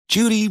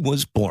Judy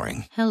was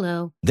boring.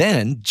 Hello.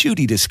 Then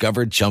Judy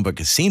discovered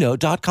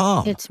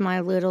ChumbaCasino.com. It's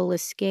my little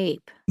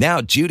escape. Now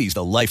Judy's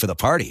the life of the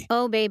party.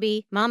 Oh,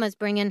 baby, mama's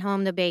bringing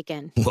home the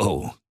bacon.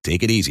 Whoa,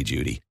 take it easy,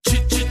 Judy.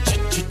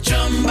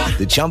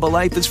 The Chumba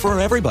life is for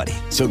everybody.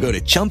 So go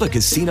to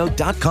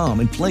ChumbaCasino.com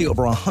and play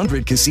over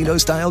 100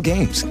 casino-style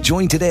games.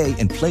 Join today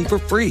and play for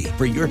free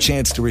for your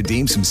chance to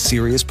redeem some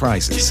serious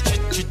prizes.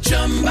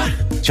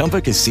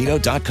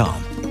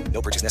 ChumbaCasino.com.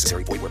 No purchase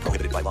necessary. Void where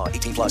prohibited by law.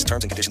 18 plus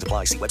terms and conditions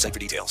apply. See website for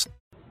details.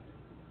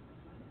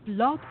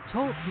 Blog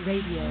Talk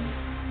Radio.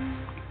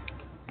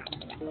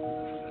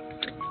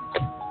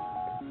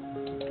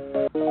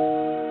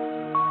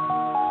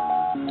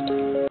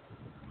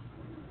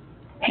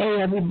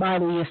 Hey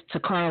everybody, it's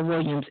Toccara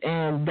Williams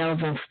and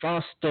Delvin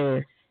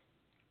Foster.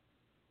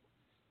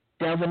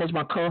 Delvin is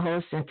my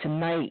co-host, and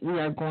tonight we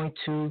are going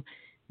to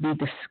be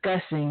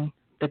discussing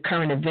the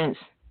current events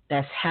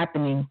that's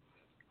happening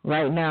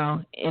right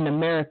now in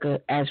America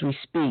as we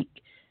speak.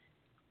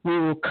 We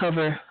will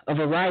cover a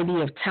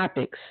variety of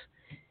topics,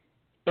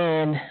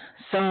 and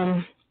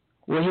some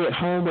will hit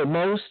home with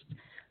most.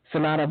 It's a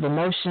lot of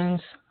emotions,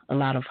 a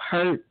lot of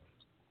hurt,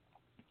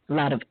 a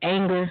lot of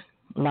anger,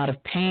 a lot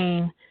of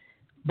pain.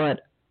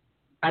 But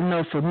I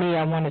know for me,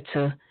 I wanted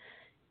to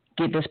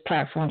get this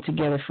platform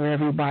together for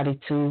everybody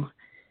to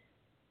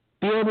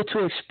be able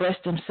to express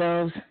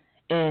themselves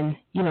and,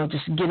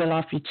 just get it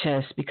off your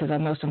chest, because I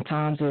know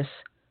sometimes it's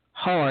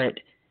hard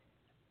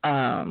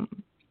to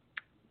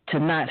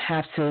not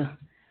have to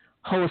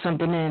hold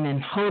something in,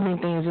 and holding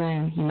things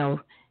in,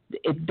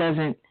 it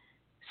doesn't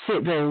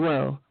sit very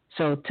well.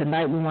 So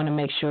tonight we want to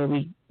make sure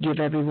we give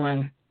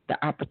everyone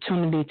the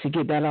opportunity to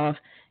get that off.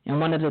 And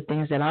one of the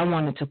things that I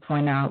wanted to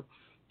point out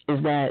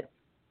is that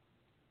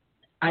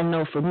I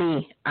know for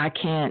me, I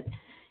can't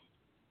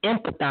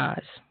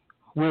empathize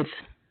with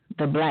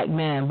the black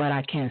man, but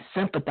I can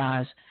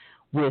sympathize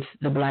with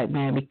the black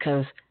man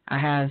because I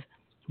have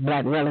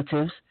black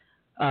relatives,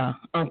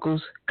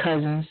 uncles,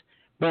 cousins,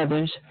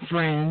 brothers,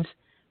 friends,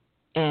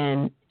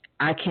 and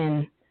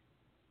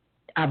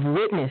I've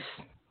witnessed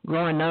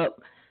growing up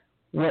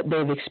what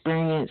they've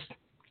experienced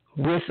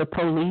with the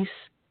police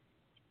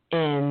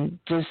and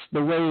just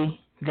the way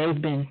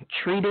they've been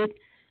treated,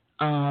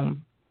 and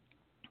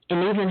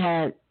even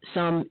had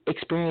some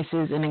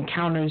experiences and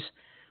encounters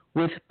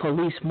with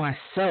police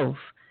myself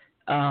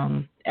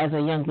as a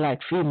young black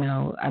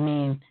female. I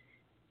mean,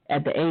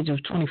 at the age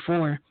of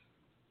 24,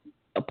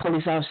 a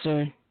police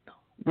officer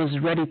was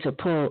ready to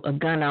pull a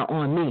gun out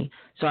on me.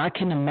 So I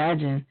can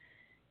imagine,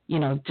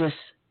 just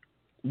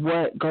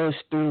what goes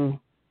through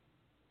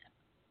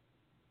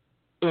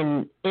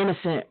an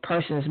innocent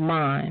person's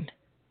mind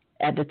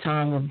at the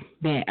time of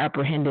being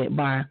apprehended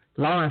by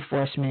law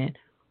enforcement,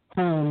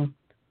 whom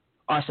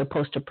are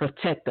supposed to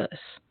protect us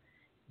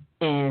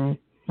and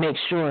make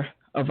sure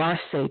of our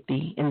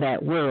safety and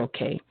that we're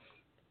okay.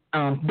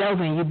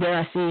 Delvin, you there?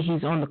 I see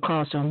he's on the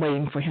call, so I'm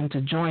waiting for him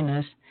to join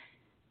us.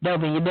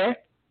 Delvin, you there?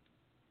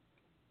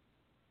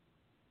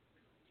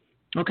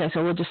 Okay,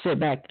 so we'll just sit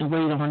back and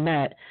wait on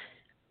that.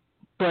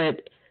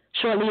 But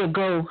shortly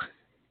ago,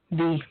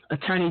 the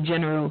Attorney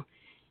General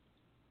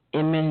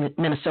in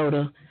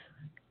Minnesota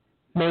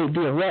made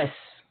the arrest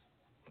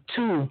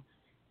to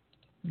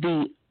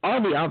all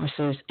the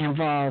officers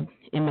involved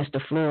in Mr.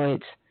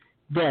 Floyd's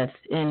death,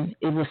 and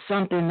it was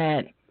something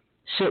that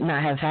should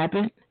not have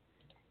happened.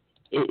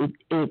 It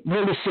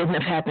really shouldn't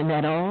have happened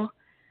at all.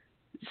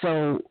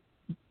 So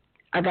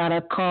I got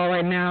a call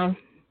right now.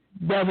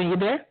 Delvin, you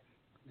there?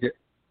 Yeah,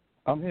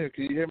 I'm here.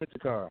 Can you hear me,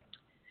 Toccara?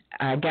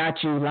 I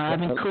got you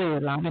loud and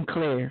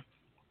clear.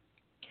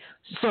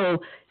 So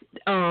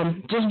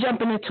just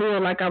jumping into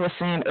it, like I was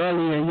saying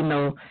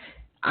earlier,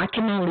 I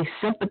can only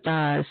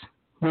sympathize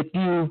with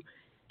you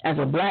as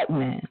a black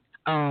man.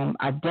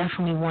 I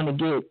definitely want to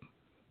get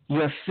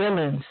your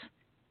feelings,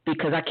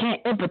 because I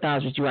can't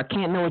empathize with you. I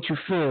can't know what you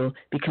feel,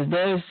 because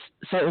there's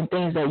certain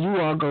things that you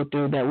all go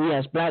through that we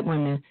as black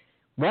women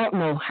won't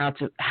know how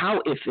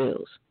it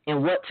feels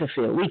and what to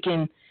feel. We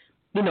can,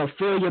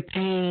 feel your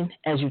pain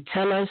as you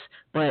tell us,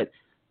 but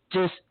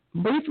just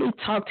briefly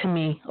talk to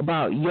me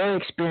about your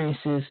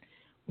experiences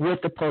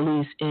with the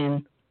police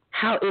and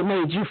how it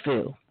made you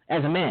feel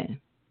as a man.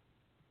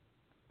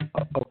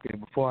 Okay,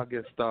 before I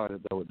get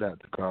started though with that,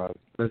 Toccara,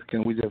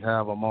 can we just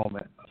have a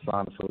moment of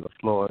silence for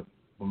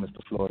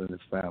Mr. Floyd and his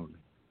family?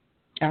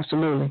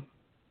 Absolutely.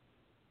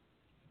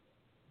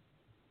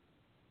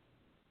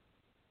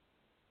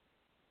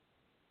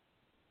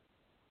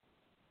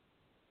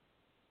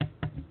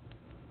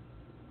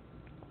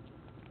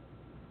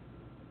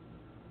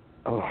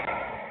 Oh,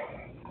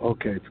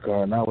 okay,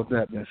 Toccara. Now with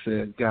that being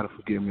said, you gotta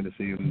forgive me this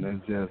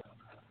evening.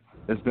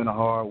 It's been a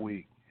hard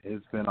week.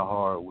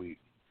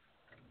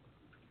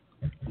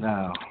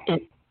 Now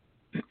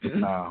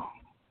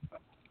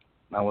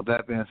with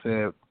that being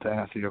said, to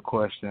answer your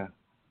question,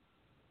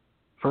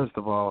 first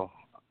of all,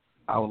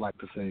 I would like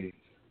to say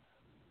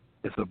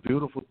it's a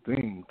beautiful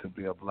thing to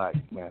be a black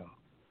male.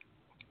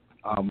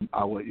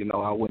 I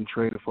wouldn't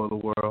trade it for the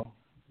world.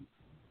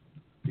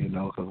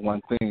 Because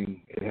one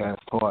thing it has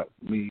taught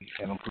me,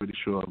 and I'm pretty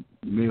sure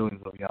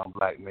millions of young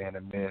black men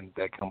and men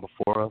that come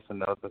before us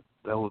and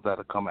those that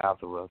are coming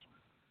after us,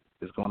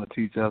 is going to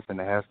teach us, and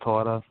it has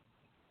taught us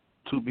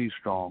to be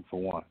strong,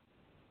 for one.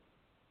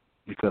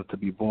 Because to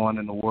be born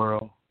in the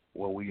world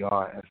where we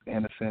are as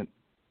innocent,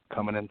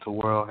 coming into the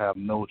world, have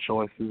no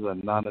choices or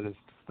none of this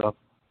stuff,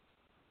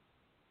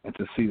 and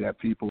to see that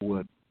people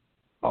would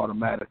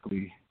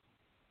automatically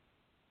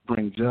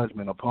bring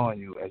judgment upon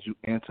you as you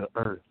enter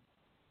earth,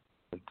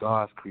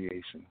 God's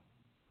creation.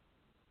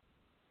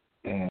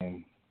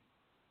 And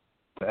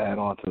to add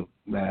on to,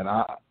 man,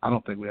 I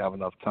don't think we have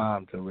enough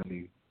time to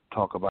really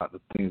talk about the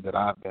things that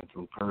I've been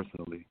through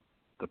personally,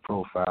 the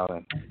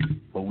profiling.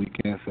 But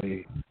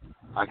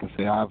I can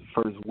say I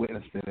first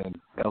witnessed it in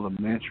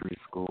elementary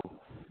school,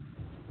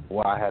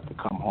 where I had to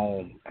come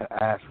home and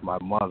ask my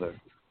mother,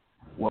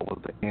 what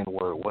was the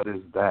N-word? What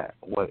is that?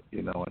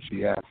 And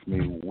she asked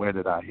me, where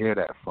did I hear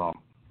that from?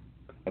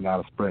 And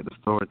I spread the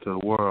story to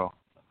the world.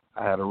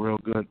 I had a real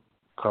good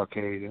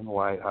Caucasian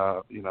white,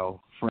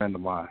 friend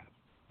of mine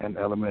in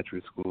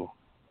elementary school.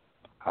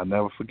 I'll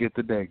never forget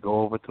the day.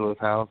 Go over to his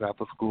house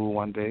after school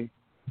one day,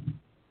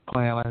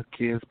 playing like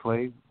kids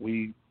play.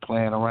 We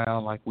playing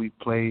around like we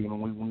played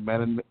when we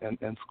met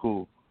in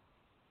school.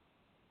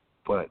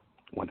 But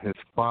when his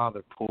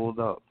father pulled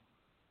up,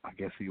 I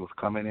guess he was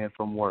coming in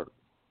from work,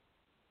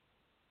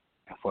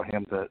 and for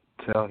him to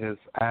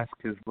ask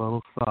his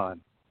little son,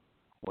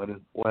 why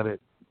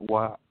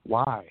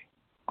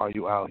are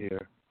you out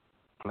here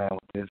playing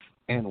with this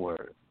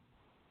N-word?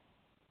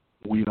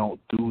 We don't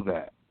do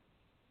that.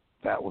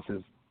 That was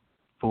his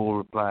full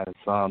reply. His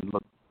son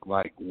looked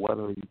like, what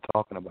are you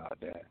talking about,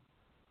 Dad?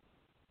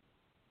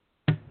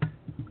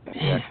 And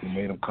he actually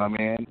made him come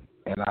in,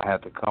 and I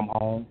had to come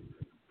home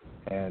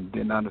and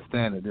didn't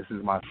understand that this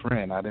is my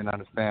friend. I didn't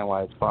understand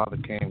why his father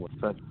came with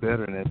such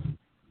bitterness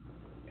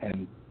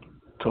and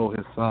told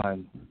his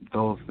son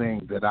those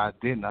things that I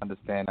didn't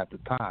understand at the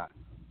time,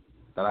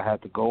 that I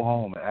had to go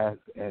home and ask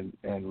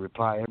and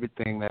reply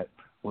everything that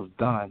was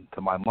done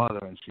to my mother,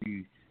 and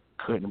she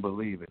couldn't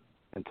believe it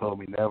and told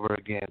me never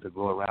again to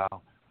go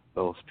around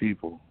those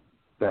people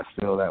that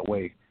feel that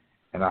way.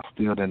 And I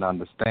still didn't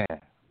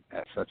understand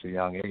at such a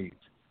young age.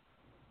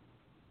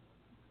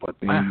 But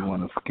then you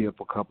want to skip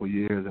a couple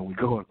years and we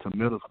go up to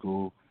middle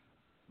school,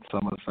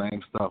 some of the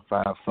same stuff.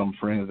 I have some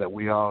friends that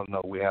we all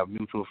know. We have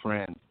mutual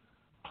friends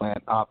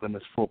playing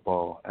optimist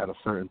football at a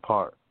certain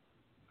park.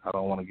 I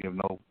don't want to give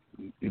no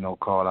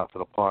call out to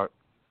the park,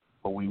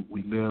 but we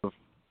live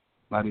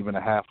not even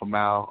a half a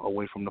mile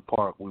away from the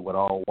park. We would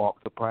all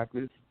walk to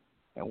practice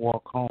and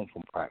walk home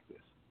from practice.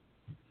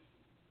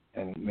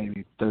 And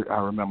maybe I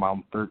remember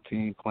I'm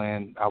 13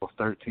 playing. I was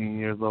 13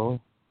 years old.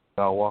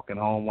 I was walking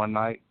home one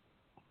night.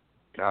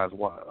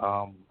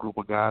 Group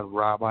of guys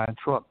ride by in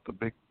truck, the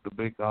big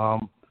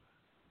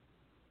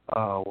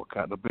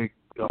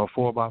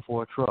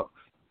 4x4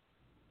 trucks.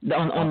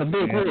 On the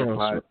big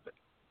wheels.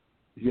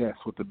 Yes,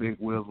 with the big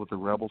wheels, with the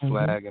rebel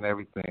flag and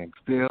everything.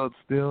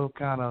 Still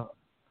kind of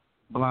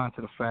blind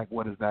to the fact,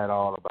 what is that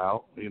all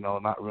about?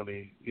 Not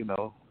really,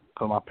 because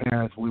my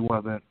parents, we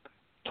wasn't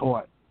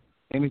taught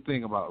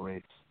anything about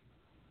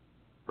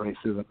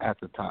racism at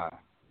the time.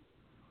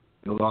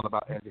 It was all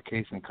about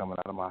education coming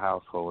out of my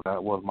household.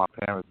 That was my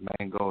parents'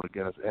 main goal, to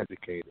get us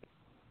educated.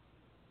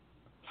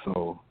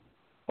 So,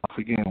 once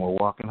again, we're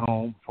walking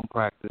home from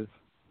practice,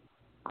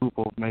 group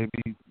of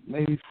maybe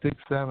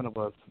 6, 7 of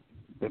us,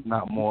 if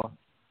not more.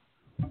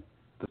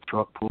 The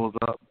truck pulls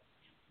up,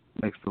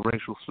 makes the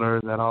racial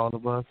slurs at all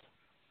of us,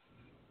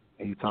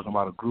 and you're talking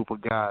about a group of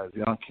guys,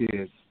 young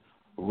kids,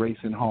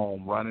 racing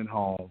home, running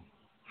home,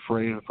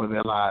 afraid for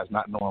their lives,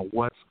 not knowing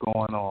what's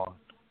going on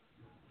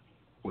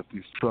with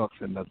these trucks,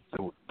 and the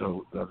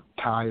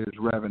tires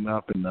revving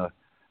up, and the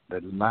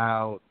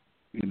loud,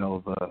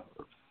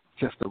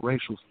 just the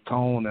racial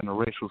tone and the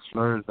racial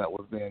slurs that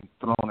was being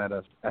thrown at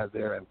us as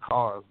they're in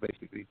cars,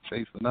 basically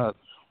chasing us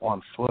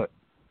on foot.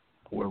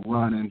 We're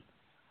running.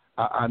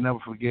 I never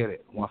forget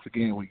it. Once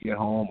again, we get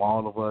home,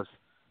 all of us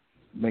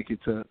make it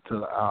to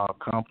our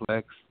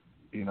complex.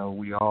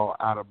 We all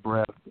out of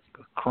breath,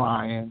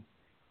 crying.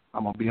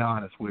 I'm going to be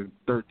honest, we're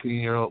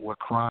 13-year-old, we're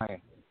crying,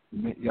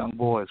 young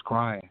boys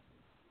crying,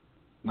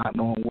 not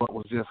knowing what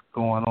was just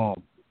going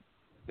on.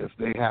 If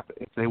they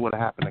would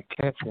have happened to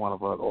catch one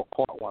of us or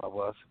caught one of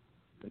us,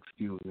 it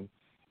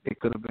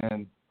could have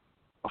been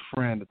a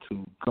friend or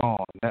two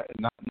gone,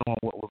 not knowing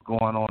what was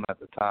going on at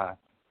the time.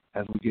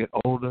 As we get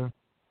older,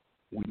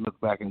 we look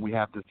back and we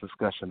have this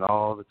discussion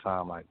all the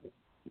time, like,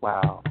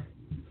 wow,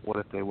 what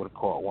if they would have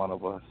caught one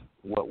of us?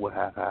 What would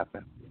have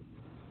happened?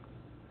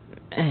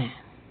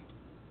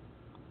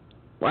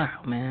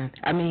 Wow, man.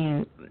 I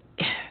mean,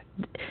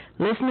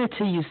 listening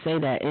to you say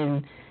that,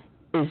 and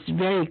it's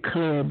very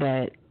clear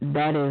that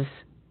is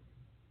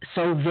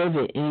so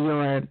vivid in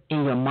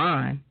your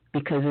mind,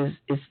 because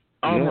it's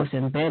almost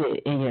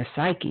embedded in your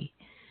psyche.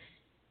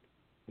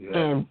 Yeah.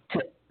 And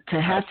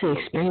to have to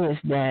experience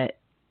that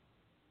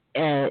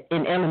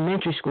in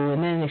elementary school,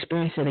 and then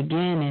experience it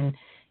again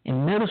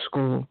in middle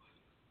school,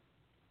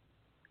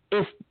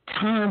 it's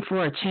time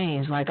for a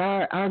change. Like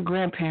our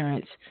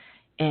grandparents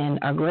and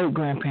our great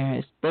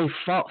grandparents, they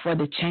fought for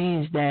the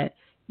change that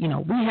we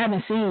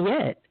haven't seen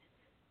yet.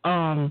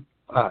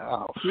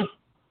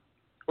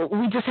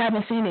 We just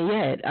haven't seen it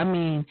yet. I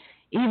mean,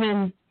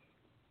 even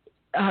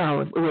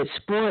with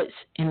sports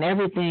and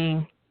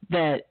everything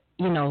that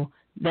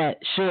that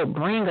should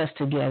bring us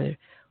together,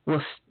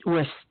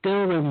 we're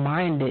still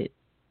reminded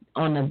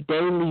on a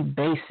daily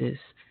basis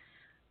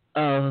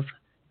of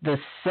the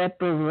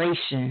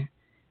separation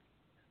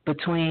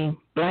between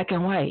black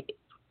and white.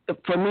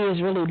 For me,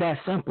 it's really that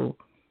simple.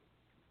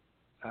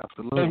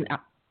 Absolutely.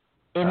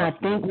 And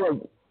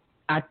Absolutely.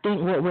 I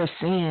think what we're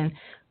seeing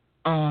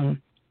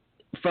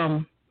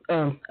from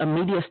a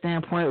media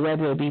standpoint,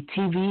 whether it be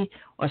TV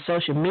or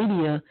social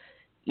media,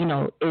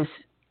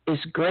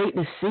 it's great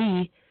to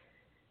see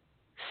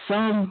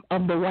some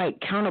of the white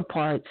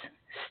counterparts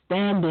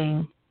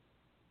standing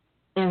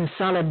in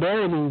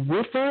solidarity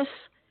with us,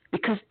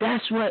 because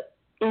that's what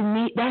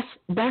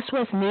that's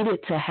what's needed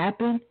to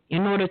happen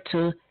in order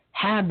to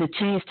have the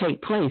change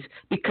take place.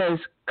 Because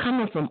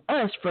coming from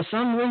us, for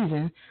some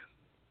reason,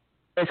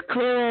 as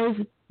clear as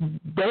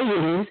they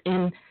is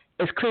and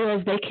as clear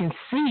as they can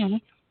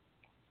see,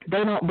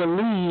 they don't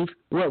believe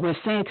what we're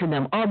saying to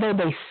them. Although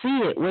they see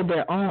it with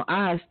their own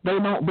eyes, they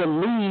don't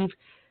believe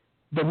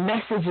the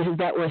messages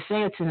that we're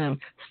saying to them.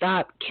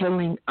 Stop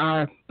killing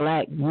our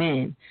black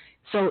men.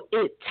 So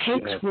it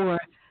takes for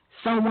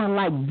someone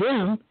like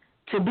them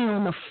to be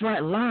on the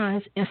front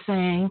lines and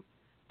saying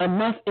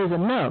enough is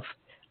enough.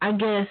 I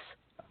guess,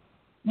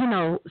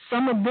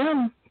 some of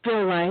them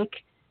feel like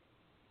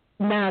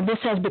now this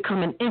has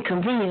become an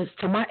inconvenience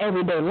to my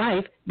everyday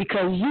life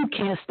because you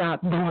can't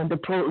stop doing the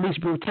police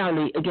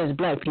brutality against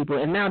black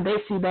people. And now they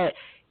see that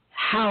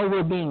how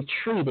we're being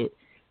treated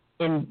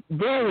and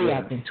they're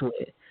reacting to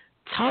it.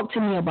 Talk to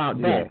me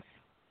about that.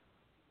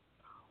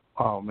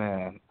 Oh,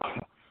 man.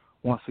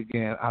 Once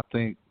again, I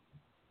think,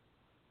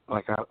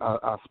 like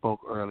I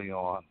spoke early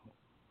on,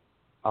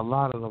 a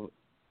lot of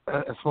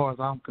as far as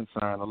I'm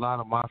concerned, a lot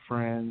of my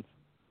friends,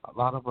 a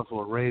lot of us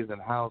were raised in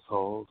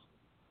households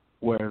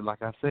where,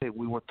 like I said,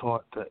 we were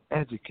taught to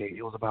educate.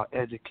 It was about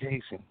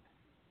education.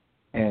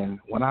 And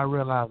when I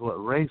realized what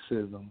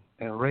racism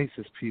and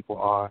racist people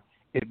are,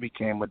 it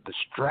became a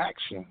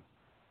distraction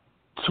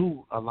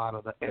to a lot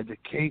of the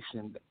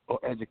education or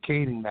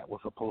educating that was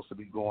supposed to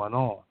be going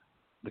on.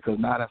 Because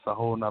now that's a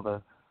whole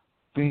nother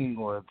thing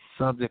or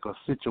subject or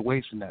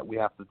situation that we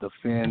have to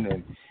defend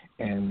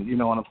and you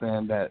know what I'm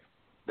saying, that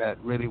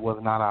really was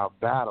not our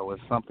battle.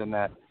 It's something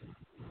that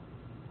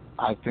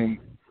I think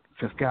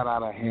just got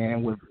out of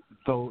hand with.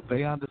 So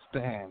they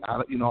understand.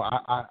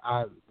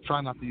 I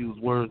try not to use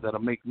words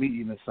that'll make me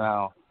even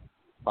sound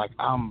like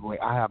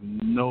I have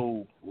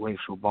no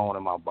racial bone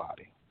in my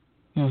body.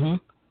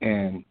 Mm-hmm.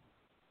 And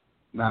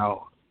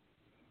now,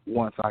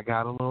 once I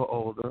got a little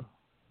older,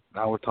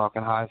 now we're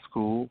talking high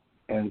school,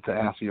 and to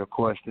answer your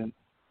question,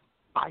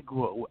 I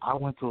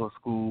went to a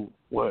school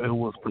where it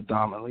was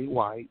predominantly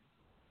white,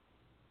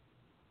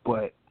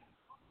 but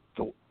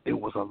it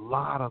was a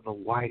lot of the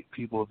white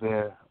people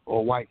there,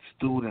 or white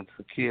students,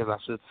 or kids, I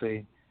should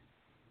say,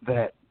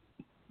 that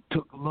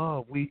took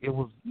love. It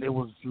was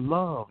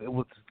love.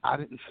 I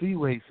didn't see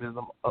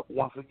racism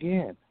once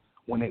again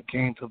when it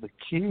came to the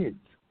kids.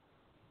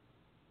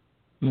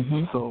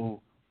 Mm-hmm. So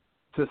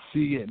to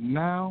see it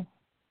now,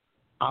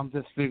 I'm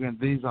just figuring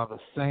these are the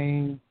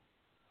same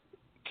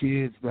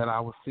kids that I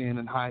was seeing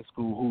in high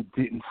school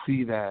who didn't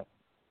see that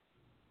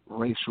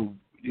racial,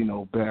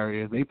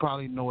 barrier. They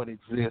probably know it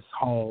exists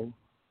home,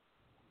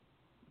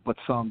 but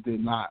some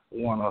did not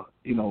want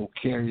to,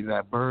 carry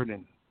that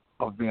burden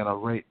of being a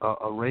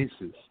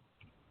racist.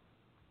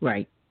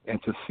 Right.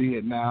 And to see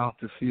it now,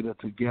 to see the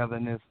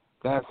togetherness,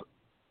 that's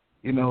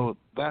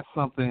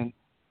something.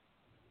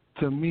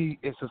 To me,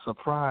 it's a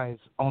surprise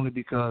only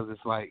because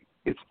it's like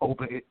it's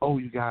open.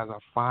 You guys are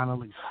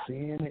finally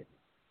seeing it.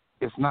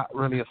 It's not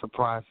really a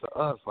surprise to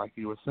us, like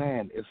you were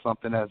saying. It's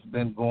something that's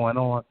been going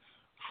on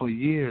for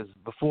years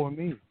before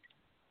me.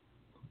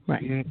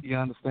 Right. You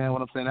understand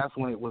what I'm saying? That's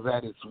when it was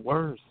at its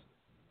worst.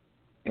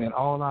 And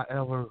all I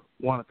ever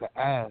wanted to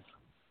ask,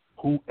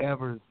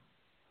 whoever's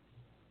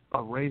a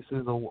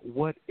racist or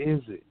what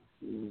is it?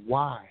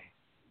 Why?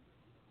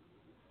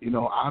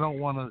 I don't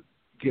want to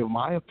give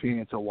my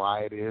opinion to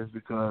why it is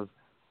because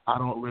I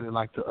don't really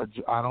like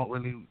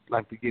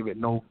to give it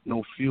no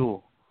Okay.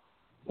 fuel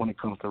when it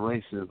comes to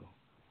racism.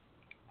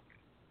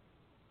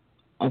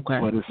 Okay.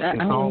 But it's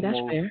almost, that's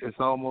fair. It's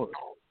almost,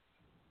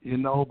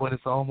 but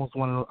it's almost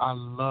one of those. I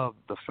love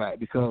the fact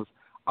because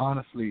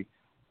honestly,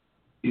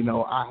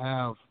 I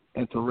have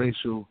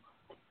interracial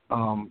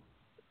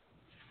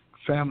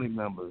family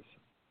members.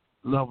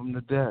 Love them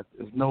to death.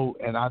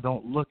 And I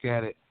don't look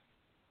at it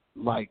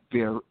like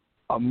they're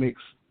a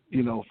mixed,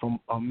 from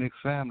a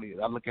mixed family.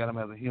 I look at them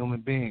as a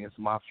human being. It's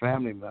my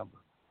family member.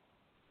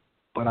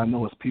 But I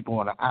know it's people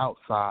on the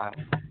outside,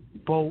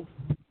 both,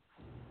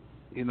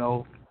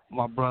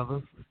 my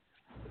brothers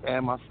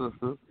and my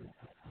sisters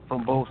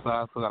from both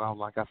sides. So that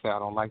like I said, I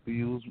don't like to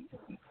use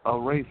a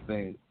race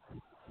thing.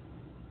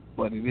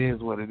 but it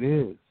is what it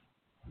is.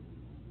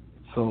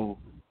 So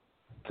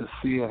to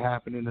see it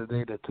happening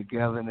today, the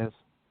togetherness,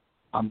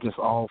 I'm just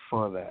all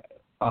for that,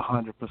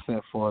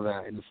 100% for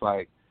that. And it's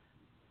like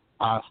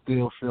I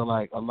still feel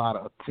like a lot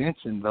of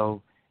attention,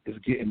 though, is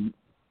getting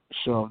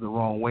shoved the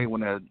wrong way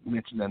when they're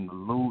mentioning the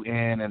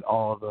looting and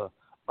all the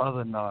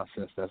other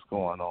nonsense that's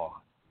going on,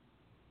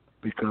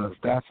 because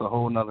that's a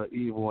whole nother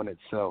evil in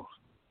itself.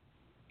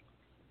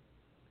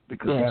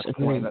 Because that's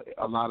point,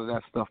 a lot of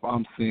that stuff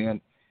I'm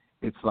seeing,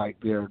 it's like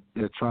they're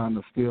trying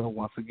to still,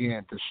 once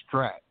again,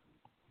 distract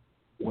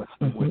what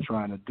we're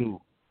trying to do.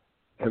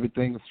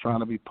 Everything is trying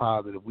to be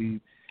positive.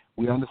 We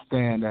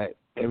understand that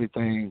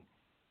everything,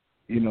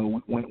 you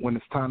know, when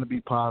it's time to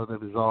be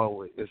positive,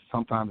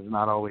 sometimes it's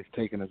not always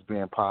taken as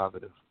being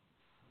positive.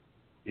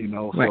 You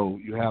know, right. So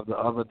you have the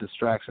other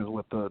distractions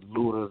with the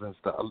looters and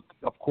stuff.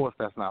 Of course,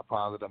 that's not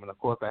positive, and of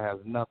course, that has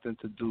nothing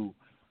to do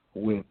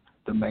with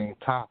the main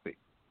topic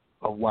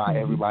of why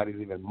everybody's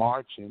even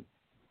marching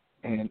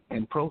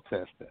and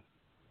protesting.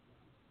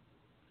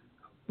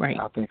 Right.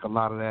 I think a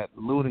lot of that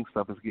looting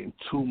stuff is getting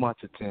too much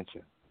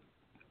attention.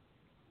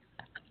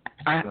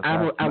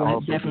 I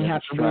would definitely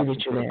have to agree with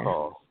you there.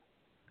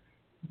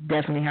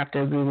 Definitely have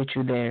to agree with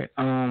you there.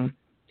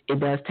 It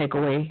does take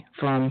away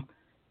from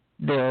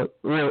the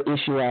real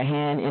issue at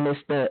hand, and it's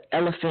the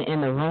elephant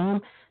in the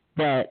room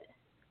that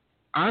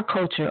our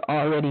culture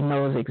already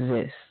knows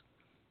exists,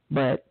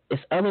 but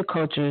it's other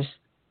cultures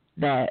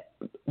that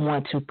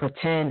want to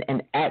pretend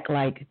and act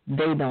like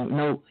they don't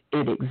know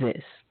it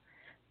exists.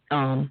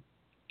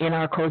 In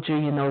our culture,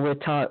 you know, we're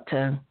taught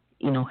to,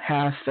 you know,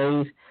 have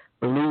faith,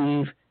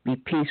 believe, be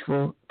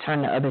peaceful,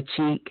 turn the other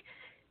cheek.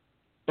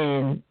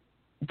 And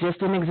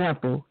just an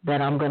example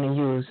that I'm going to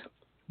use,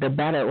 the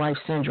battered wife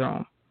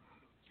syndrome.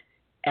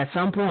 At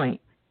some point,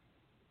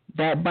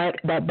 that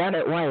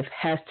battered wife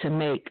has to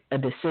make a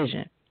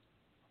decision.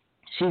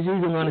 She's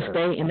either going to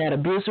stay in that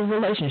abusive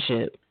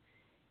relationship,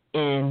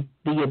 and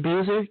the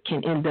abuser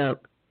can end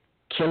up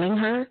killing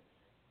her,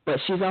 but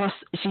she's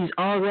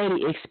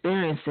already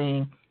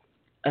experiencing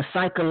a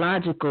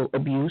psychological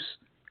abuse,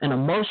 an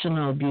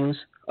emotional abuse,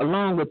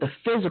 along with the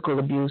physical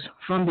abuse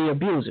from the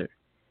abuser.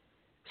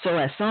 So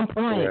at some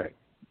point,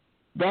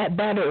 that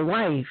battered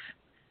wife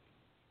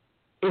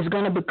is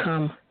going to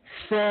become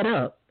fed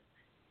up,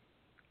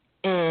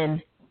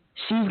 and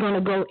she's going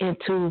to go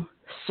into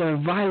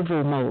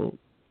survival mode.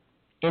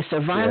 And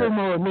survival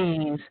mode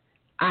means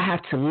I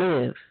have to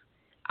live.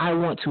 I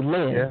want to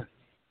live.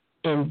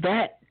 Yeah. And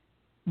that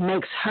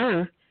makes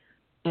her,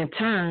 in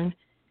turn,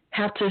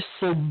 have to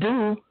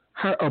subdue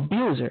her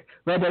abuser,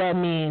 whether that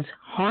means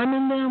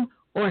harming them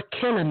or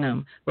killing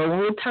them. But when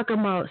we're talking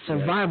about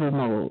survival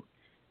mode,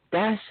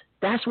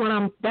 that's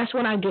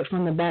what I get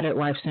from the battered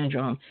wife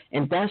syndrome,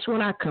 and that's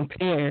what I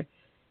compare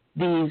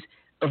these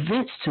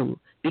events to,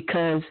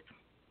 because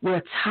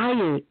we're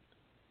tired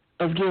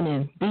of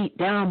getting beat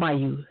down by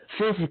you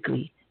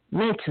physically,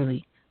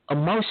 mentally,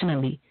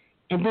 emotionally,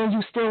 and then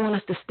you still want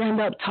us to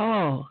stand up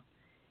tall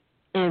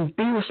and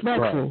be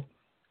respectful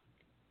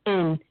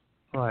and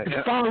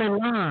fall in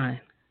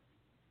line.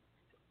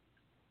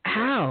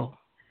 How?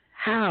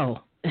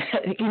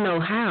 You know,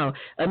 how?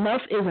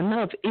 Enough is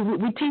enough.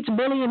 We teach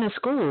bullying in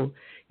school.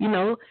 You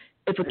know,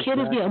 if a kid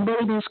is getting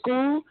bullied in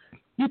school,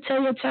 you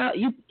tell your child,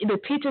 the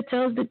teacher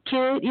tells the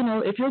kid, you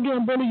know, if you're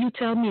getting bullied, you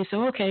tell me.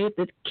 So, okay,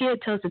 the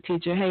kid tells the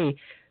teacher, hey,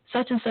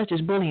 such and such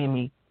is bullying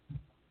me.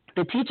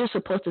 The teacher's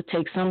supposed to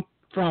take some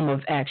form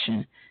of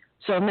action.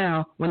 So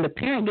now, when the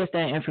parent gets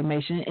that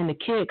information and the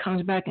kid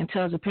comes back and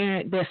tells the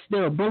parent they're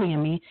still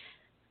bullying me,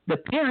 the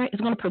parent is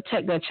going to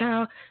protect their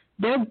child.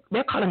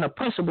 They're calling the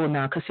principal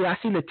now because, see, I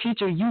see the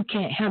teacher, you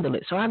can't handle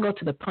it. So I go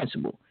to the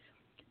principal.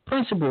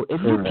 Principal,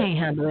 if you can't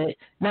handle it,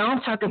 now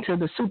I'm talking to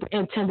the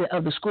superintendent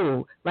of the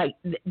school. Like,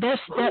 there's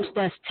steps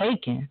that's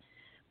taken.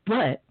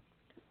 But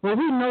when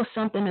we know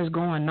something is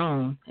going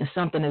on and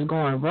something is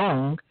going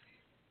wrong,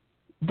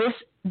 this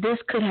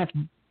could have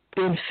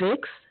been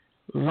fixed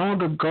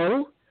long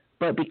ago,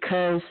 but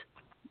because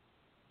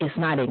it's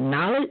not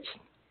acknowledged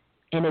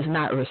and it's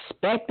not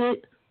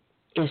respected,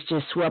 it's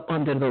just swept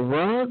under the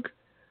rug.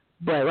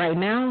 But right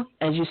now,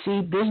 as you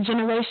see, this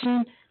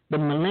generation, the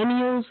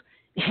millennials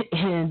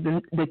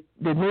and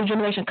the new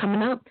generation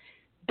coming up,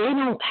 they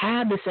don't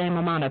have the same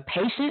amount of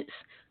patience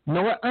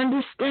nor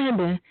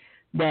understanding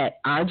that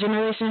our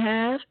generation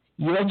has,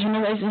 your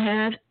generation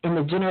has, and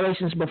the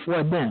generations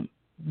before them.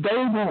 They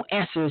want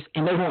answers,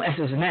 and they want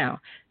answers now.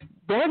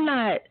 They're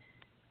not.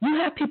 You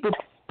have people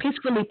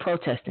peacefully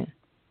protesting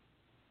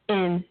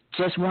and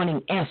just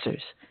wanting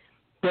answers.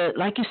 But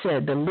like you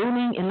said, the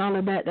looting and all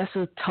of that, that's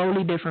a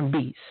totally different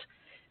beast.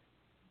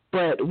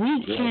 But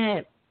we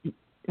can't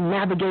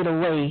navigate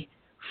away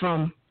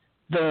from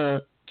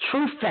the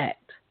true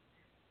fact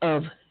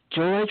of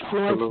George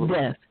Floyd's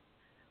death,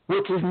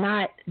 which is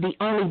not the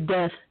only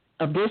death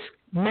of this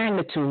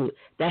magnitude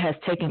that has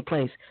taken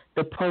place.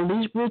 The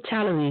police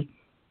brutality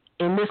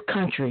in this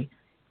country,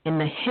 in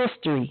the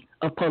history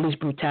of police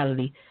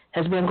brutality,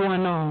 has been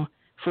going on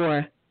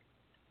for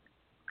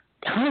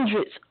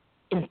hundreds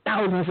and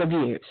thousands of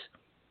years.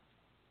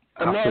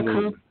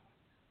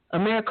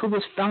 America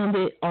was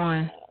founded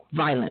on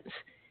violence,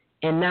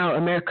 and now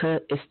America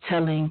is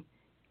telling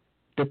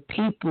the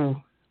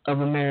people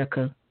of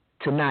America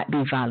to not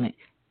be violent.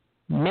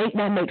 Make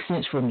that make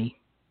sense for me?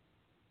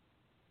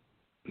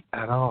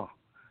 At all,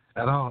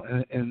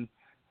 and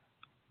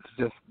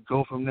just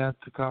go from there,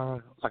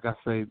 Toccara. Like I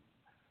say,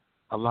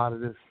 a lot of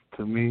this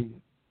to me,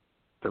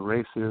 the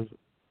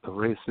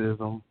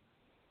racism,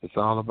 it's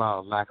all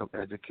about lack of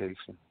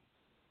education.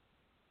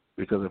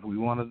 Because if we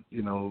want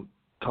to,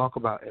 talk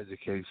about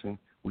education,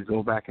 we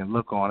go back and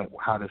look on it,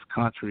 how this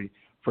country,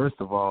 first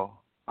of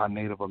all, our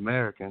Native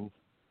Americans,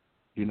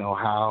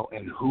 how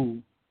and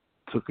who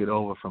took it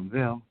over from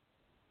them.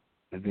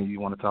 And then you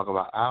want to talk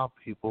about our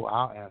people,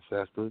 our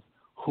ancestors,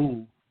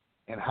 who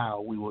and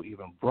how we were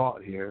even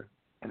brought here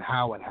and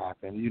how it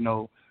happened,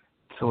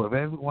 So if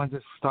everyone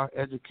just start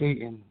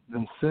educating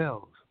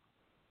themselves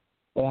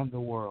on the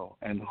world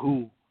and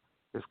who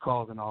is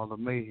causing all the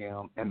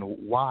mayhem and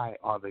why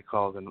are they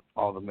causing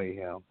all the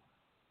mayhem.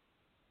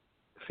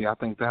 See, I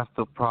think that's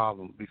the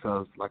problem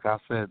because, like I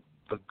said,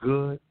 the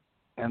good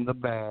and the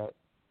bad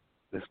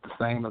is the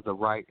same as the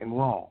right and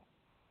wrong.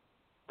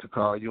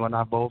 Toccara, you and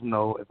I both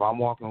know if I'm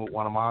walking with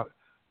one of my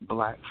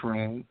black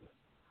friends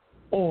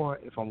or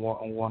if I'm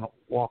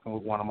walking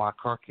with one of my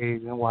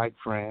Caucasian white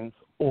friends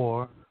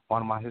or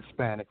one of my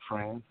Hispanic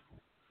friends,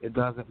 it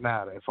doesn't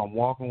matter. If I'm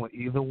walking with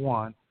either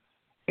one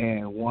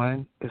and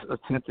one is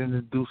attempting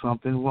to do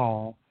something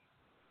wrong,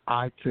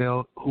 I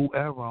tell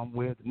whoever I'm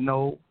with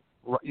no,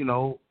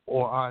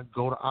 or I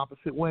go the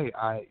opposite way.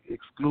 I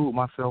exclude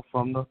myself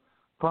from the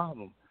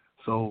problem.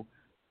 So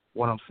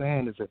what I'm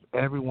saying is if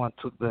everyone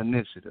took the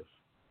initiative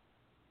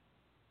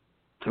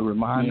to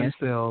remind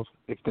themselves,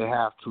 if they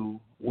have to,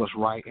 what's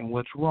right and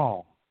what's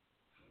wrong.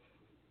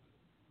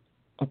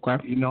 Okay.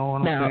 You know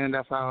what I'm saying?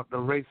 That's how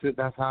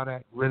that's how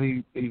that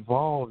really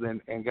evolved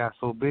and got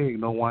so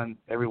big.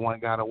 Everyone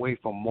got away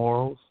from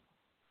morals,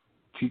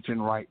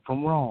 teaching right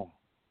from wrong.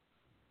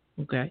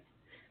 Okay.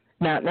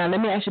 Now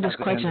let me ask you this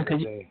question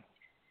because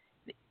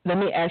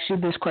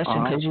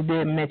you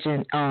did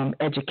mention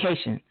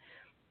education.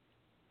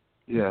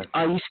 Yeah.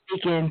 Are you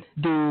speaking,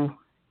 do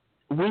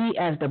we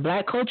as the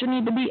black culture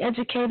need to be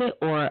educated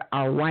or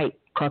our white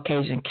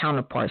Caucasian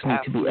counterparts need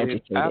to be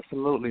educated?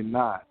 Absolutely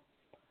not.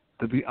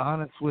 To be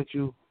honest with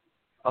you,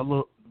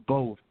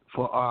 both.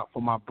 For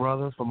my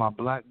brothers, for my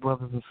black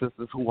brothers and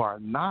sisters who are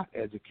not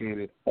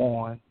educated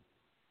on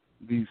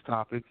these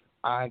topics,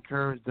 I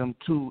encourage them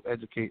to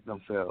educate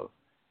themselves.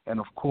 And,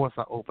 of course,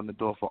 I open the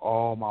door for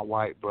all my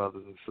white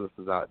brothers and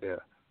sisters out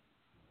there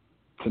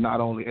to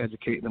not only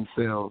educate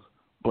themselves,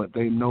 but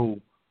they know,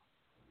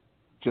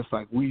 just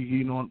like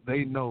we,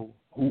 they know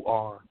who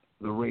are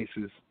the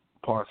racist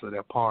parts of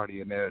their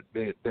party and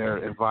their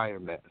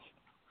environments.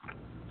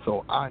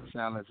 So I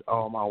challenge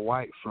all my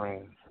white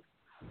friends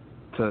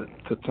to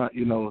try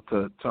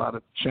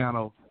to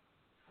channel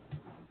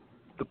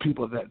the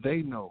people that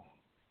they know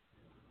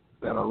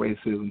that are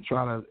racist and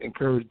try to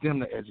encourage them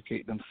to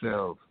educate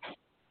themselves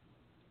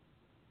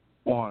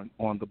on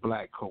the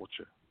black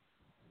culture.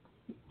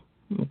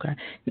 Okay,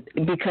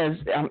 because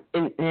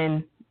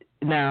and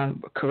now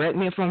correct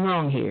me if I'm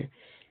wrong here.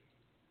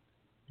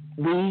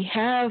 We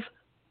have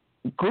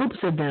groups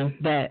of them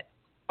that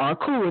are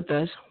cool with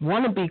us,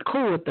 want to be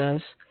cool with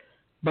us,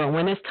 but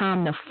when it's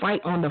time to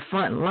fight on the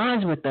front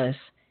lines with us,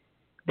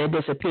 they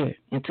disappear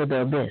into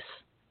the abyss.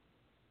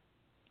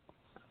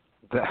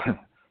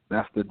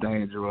 That's the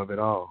danger of it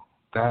all.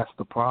 That's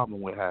the problem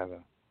we're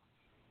having.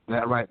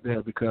 That right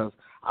there, because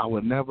I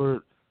would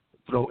never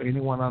throw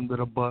anyone under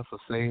the bus or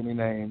say any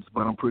names,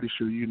 but I'm pretty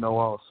sure you know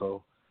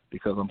also,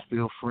 because I'm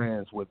still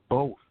friends with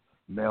both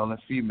male and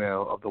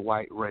female of the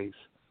white race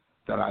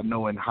that I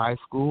know in high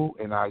school,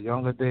 in our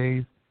younger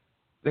days,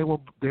 they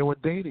were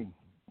dating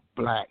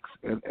blacks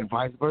and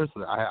vice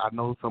versa. I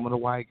know some of the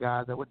white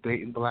guys that were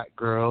dating black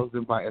girls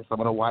and some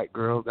of the white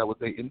girls that were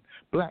dating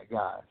black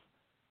guys.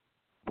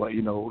 But,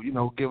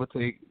 give or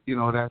take,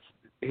 that's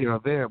here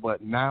or there.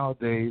 But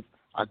nowadays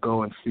I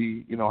go and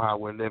see, how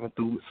we're living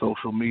through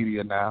social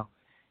media now,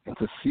 and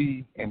to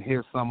see and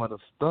hear some of the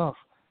stuff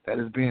that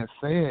is being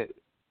said,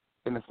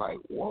 and it's like,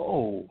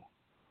 whoa,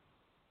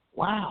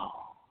 wow,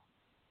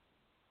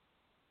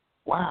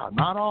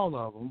 not all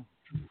of them.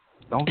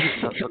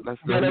 Let's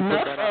put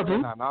that out there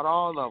now. Not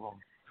all of them.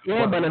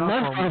 Yeah, but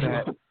enough of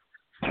them.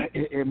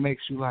 It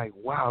makes you like,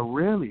 wow,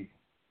 really?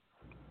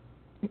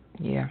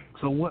 Yeah.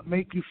 So what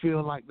make you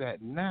feel like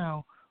that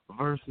now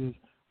versus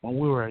when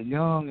we were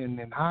young and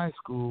in high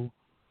school?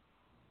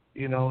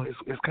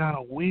 It's kind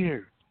of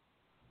weird.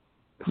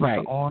 It's like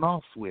an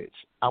on-off switch.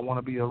 I want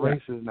to be a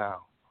racist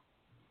now.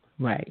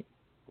 Right.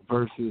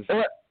 Versus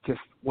just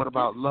what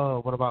about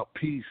love? What about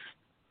peace?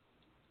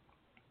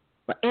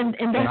 And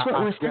that's what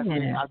we're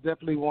saying. I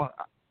definitely want.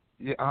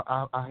 Yeah,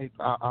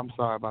 I'm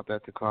sorry about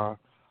that, Toccara.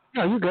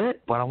 No, you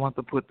good. But I want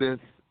to put this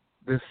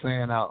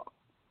saying out.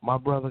 My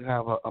brother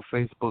have a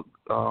Facebook.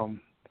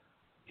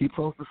 He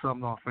posted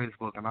something on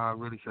Facebook, and I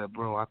really said,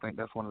 "Bro, I think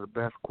that's one of the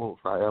best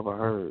quotes I ever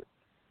heard."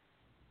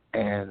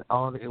 And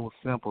it was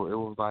simple. It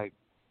was like,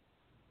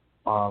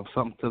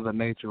 something to the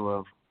nature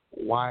of,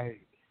 why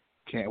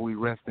can't we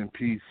rest in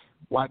peace?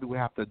 Why do we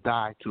have to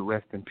die to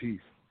rest in peace?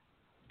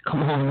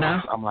 Come on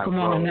now. I'm like, Come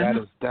bro, on now.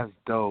 that's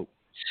dope.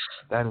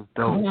 That is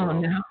dope. Come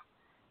on bro. now.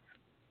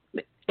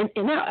 And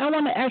now I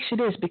want to ask you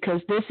this,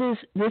 because this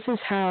is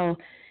how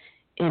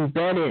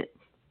embedded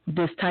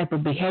this type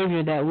of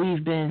behavior that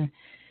we've been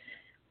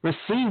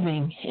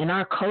receiving in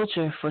our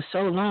culture for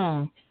so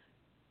long.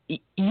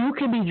 You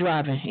could be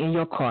driving in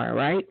your car,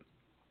 right?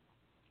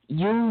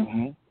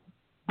 You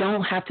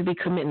don't have to be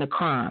committing a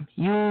crime.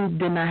 You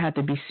did not have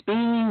to be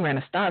speeding, ran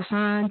a stop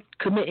sign,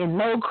 committing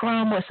no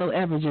crime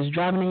whatsoever, just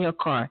driving in your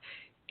car.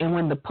 And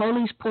when the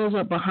police pulls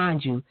up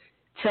behind you,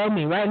 tell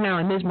me right now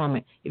in this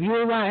moment, if you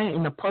were riding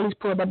and the police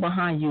pulled up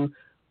behind you,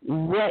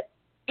 what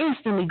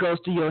instantly goes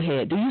through your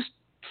head? Do you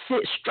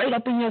sit straight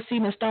up in your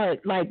seat and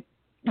start, like,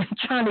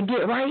 trying to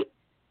get right?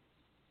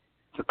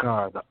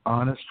 Toccara, the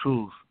honest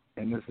truth,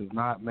 and this is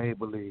not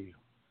make-believe,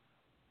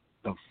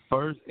 the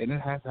first, and it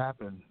has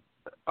happened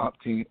up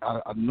to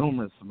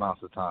numerous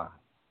amounts of time,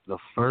 the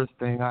first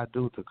thing I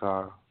do,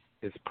 Toccara,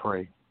 is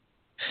pray,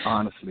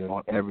 honestly,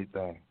 on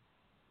everything.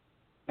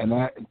 And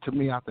that, to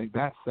me, I think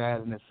that's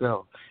sad in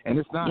itself. And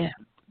it's not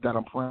that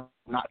I'm praying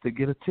not to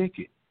get a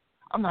ticket.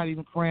 I'm not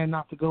even praying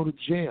not to go to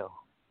jail.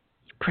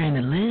 Praying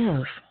to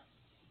live.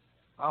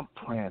 I'm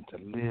praying to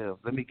live.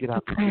 Let me get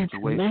out of the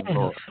situation,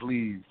 Lord,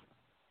 please.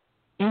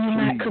 And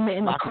you're not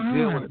committing a crime. I can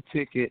deal with a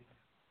ticket.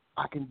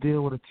 I can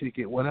deal with a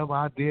ticket. Whatever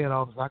I did,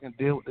 officer, I can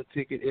deal with the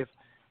ticket.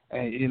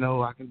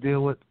 I can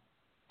deal with,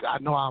 I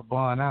know I'll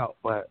bond out,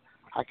 but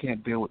I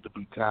can't deal with the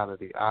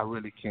brutality. I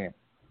really can't.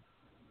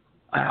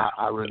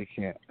 I really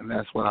can't. And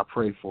that's what I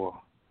pray for.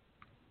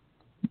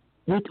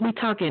 We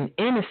talking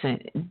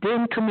innocent,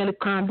 didn't commit a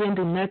crime, didn't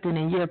do nothing,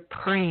 and you're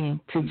praying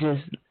to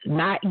just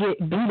not get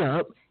beat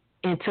up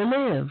and to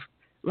live.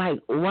 Like,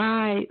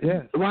 why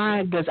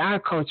does our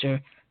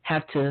culture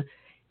have to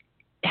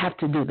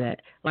do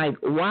that? Like,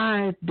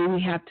 why do we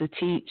have to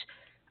teach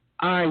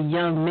our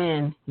young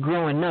men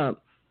growing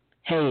up,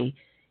 hey,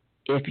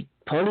 if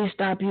police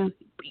stop you,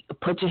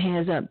 put your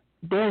hands up.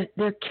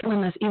 They're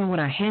killing us even with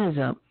our hands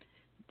up.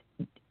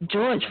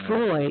 George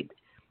Floyd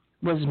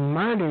was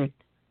murdered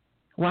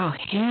while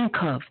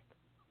handcuffed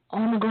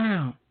on the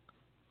ground.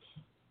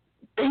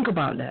 Think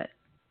about that.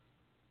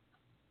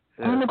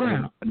 On the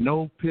ground.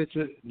 No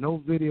picture, no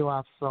video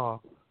I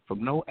saw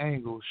from no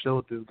angle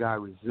showed this guy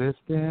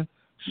resisting,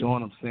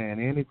 showing him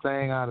saying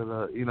anything out of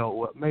the,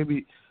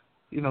 maybe,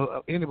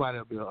 anybody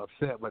will be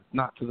upset, but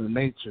not to the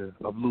nature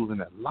of losing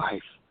their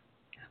life.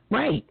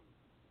 Right.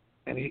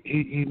 And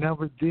he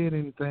never did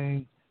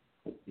anything,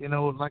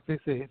 like they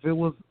said, if it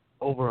was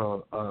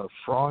over a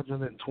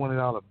fraudulent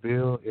 $20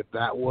 bill, if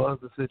that was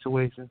the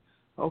situation,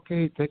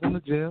 okay, take him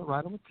to jail,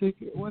 write him a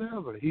ticket,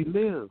 whatever. He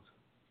lives.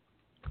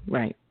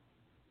 Right.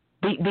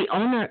 The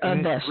owner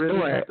of that really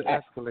store have to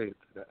escalate to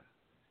that.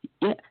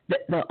 Yeah,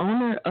 the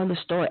owner of the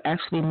store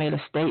actually made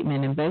a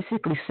statement and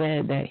basically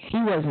said that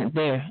he wasn't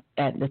there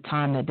at the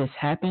time that this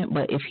happened,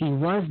 but if he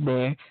was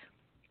there,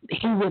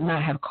 he would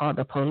not have called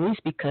the police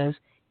because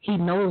he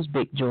knows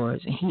Big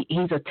George and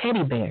he's a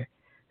teddy bear.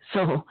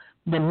 So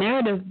the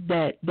narrative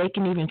that they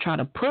can even try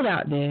to put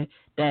out there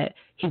that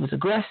he was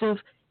aggressive,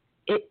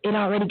 it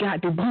already got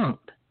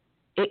debunked.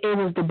 It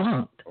was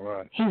debunked.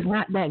 Right. He's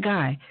not that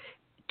guy.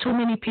 Too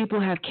many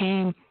people have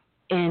came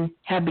and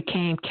have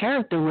became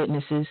character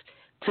witnesses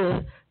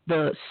to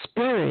the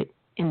spirit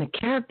and the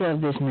character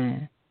of this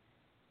man.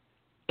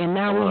 And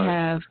now we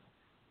have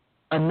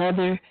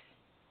another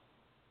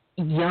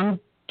young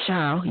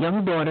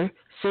daughter,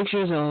 6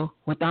 years old,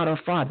 without a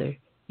father.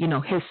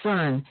 His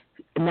son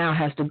now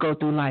has to go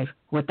through life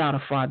without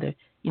a father.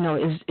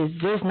 It's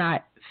just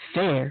not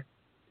fair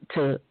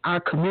to our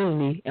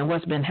community and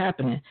what's been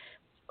happening.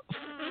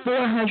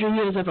 400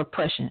 years of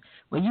oppression.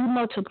 When you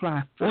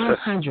multiply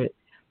 400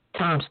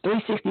 times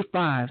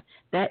 365,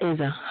 that is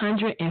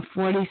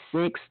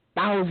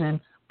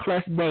 146,000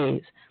 plus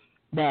days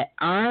that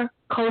our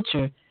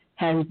culture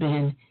has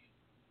been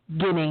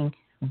getting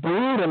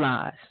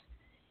brutalized.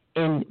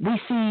 And we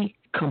see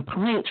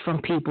complaints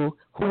from people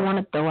who want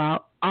to throw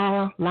out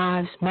all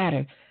lives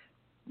matter.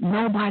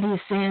 Nobody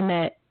is saying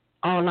that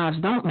all lives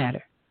don't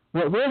matter.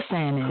 What we're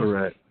saying is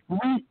correct.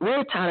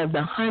 We're tired of the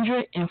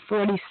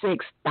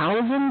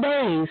 146,000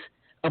 days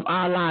of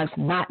our lives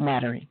not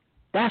mattering.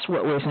 That's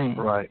what we're saying.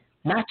 Right.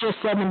 Not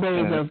just 7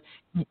 days of,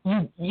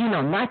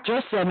 not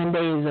just 7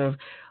 days of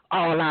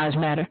all lives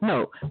matter.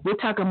 No, we're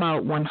talking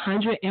about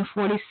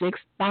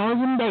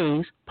 146,000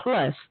 days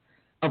plus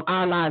of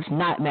our lives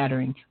not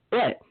mattering.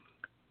 But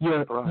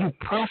you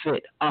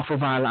profit off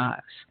of our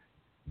lives.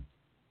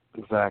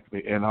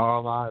 Exactly. And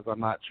our lives are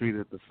not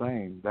treated the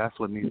same. That's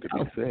what needs to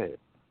be said.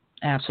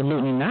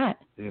 Absolutely not.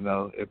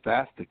 If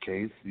that's the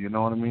case, you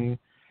know what I mean?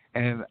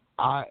 And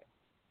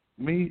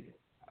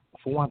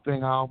for one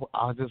thing, I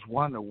just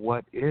wonder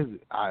what is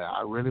it.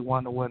 I really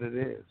wonder what it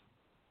is,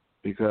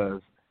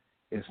 because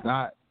it's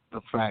not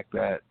the fact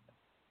that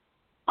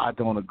I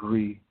don't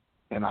agree,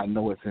 and I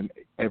know it's in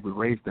every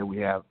race that we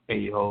have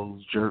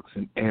a-holes, jerks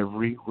in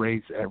every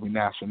race, every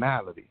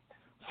nationality.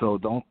 So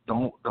don't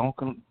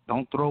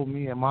throw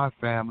me and my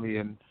family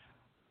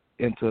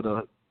into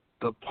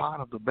the pot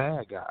of the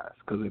bad guys.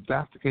 Because if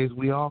that's the case,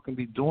 we all can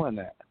be doing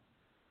that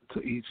to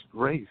each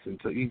race and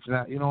to each.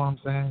 You know what I'm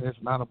saying? It's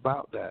not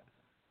about that.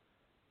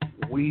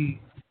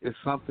 It's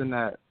something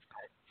that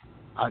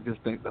I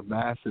just think the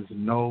masses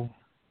know,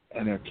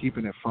 and they're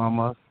keeping it from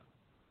us.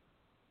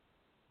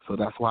 So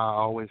that's why I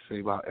always say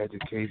about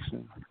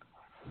education.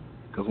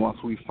 Because once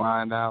we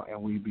find out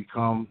and we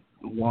become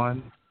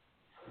one,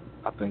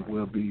 I think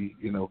we'll be,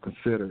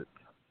 considered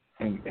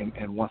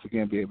and once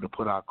again be able to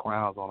put our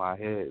crowns on our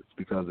heads,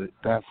 because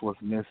that's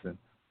what's missing.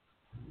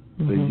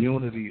 Mm-hmm. The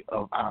unity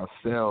of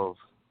ourselves.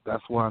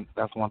 That's one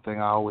thing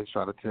I always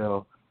try to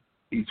tell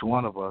each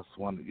one of us.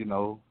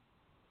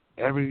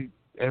 Every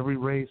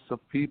race of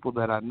people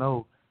that I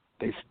know,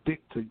 they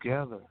stick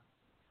together.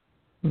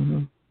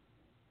 Mm-hmm.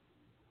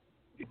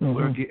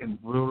 We're getting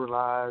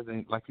brutalized,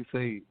 and like you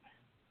say,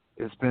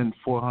 it's been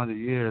 400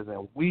 years,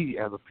 and we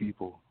as a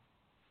people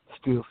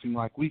still seem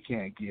like we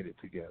can't get it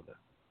together.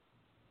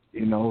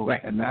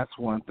 Right. And that's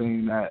one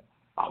thing that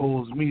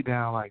holds me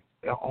down. Like,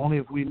 only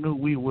if we knew,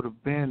 we would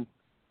have been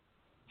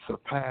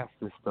surpassed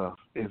this stuff.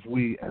 If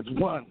we as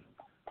one,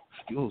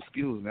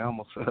 excuse me, I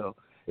almost fell.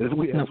 If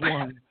we as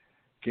one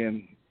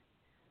can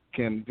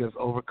just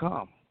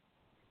overcome.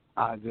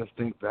 I just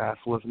think that's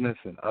what's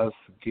missing, us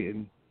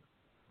getting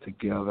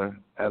together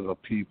as a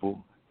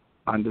people,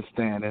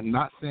 understanding,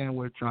 not saying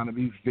we're trying to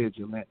be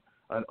vigilant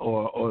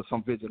or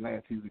some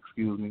vigilantes,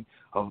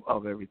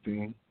 of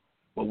everything,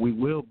 but we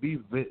will be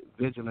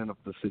vigilant of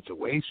the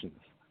situations.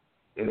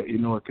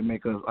 It can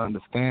make us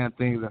understand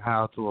things and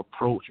how to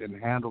approach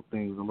and handle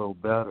things a little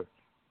better,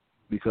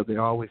 because they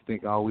always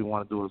think all we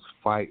want to do is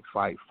fight,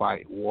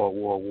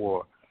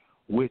 war,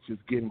 which is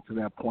getting to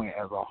that point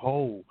as a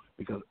whole,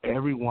 because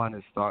everyone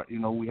is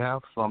we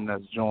have some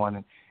that's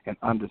joining and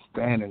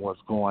understanding what's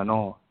going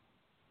on.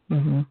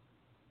 Mm-hmm.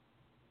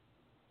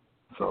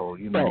 So,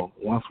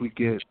 once we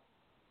get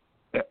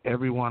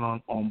everyone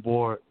on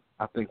board,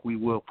 I think we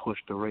will push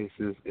the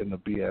races and the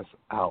BS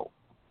out.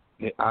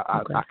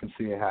 I can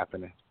see it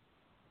happening.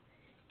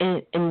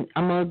 And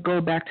I'm going to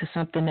go back to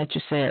something that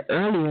you said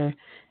earlier,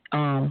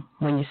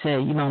 when you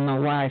said you don't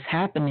know why it's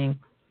happening.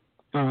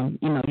 You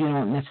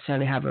don't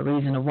necessarily have a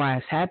reason of why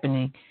it's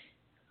happening.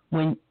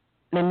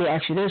 Let me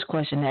ask you this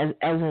question: as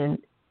in,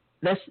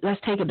 let's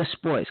take it to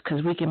sports,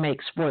 because we can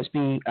make sports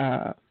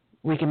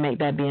we can make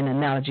that be an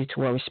analogy to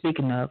what we're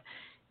speaking of.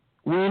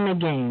 We're in a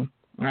game,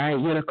 right?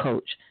 You're the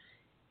coach,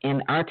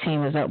 and our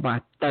team is up by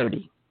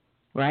 30,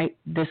 right?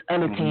 This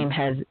other team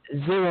has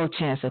zero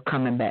chance of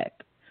coming back.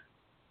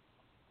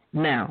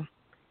 Now,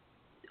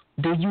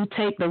 do you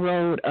take the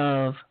road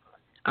of,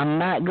 I'm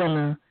not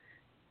gonna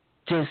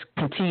just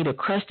continue to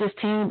crush this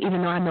team,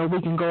 even though I know we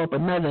can go up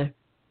another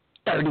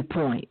 30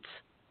 points?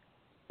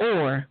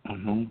 Or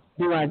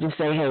do I just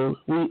say, hey,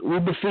 we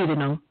defeated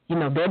them,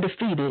 they're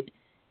defeated,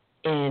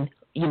 and,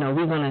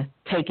 we're going to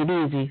take it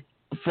easy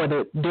for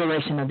the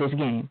duration of this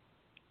game?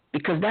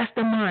 Because that's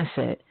the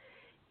mindset.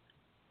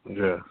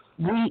 Yeah.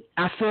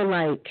 I feel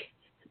like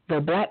the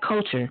black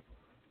culture,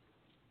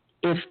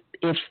 if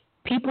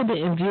people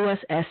didn't view us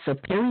as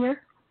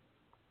superior,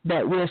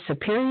 that we're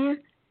superior,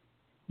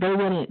 they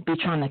wouldn't be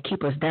trying to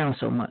keep us down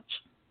so much.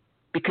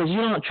 Because you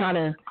don't try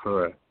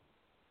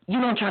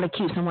to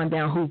keep someone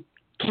down who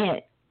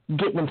can't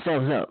get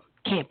themselves up,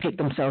 can't pick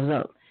themselves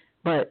up.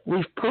 But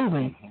we've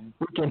proven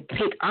we can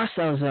pick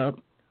ourselves up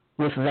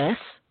with less,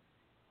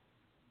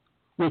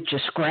 with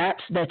your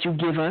scraps that you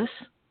give us,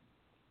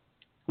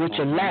 with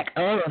your lack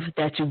of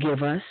that you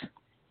give us.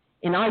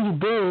 And all you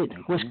did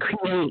was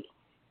create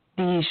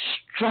these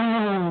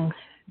strong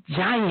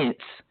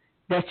giants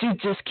that you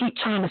just keep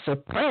trying to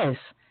suppress.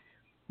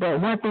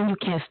 But one thing you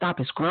can't stop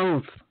is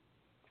growth.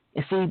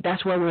 And see,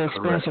 that's what we're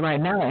experiencing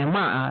right now, in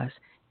my eyes,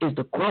 is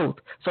the growth.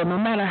 So no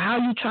matter how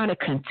you try to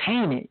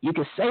contain it, you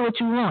can say what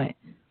you want,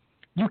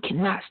 you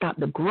cannot stop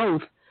the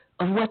growth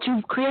of what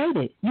you've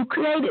created. You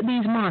created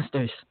these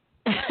monsters,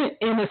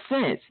 in a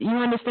sense. You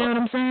understand what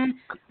I'm saying?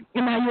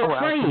 And now you're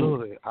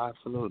afraid.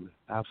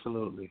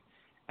 Absolutely.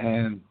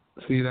 And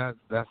see, that's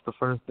the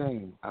first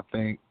thing. I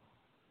think,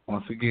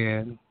 once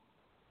again,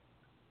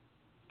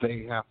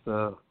 they have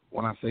to,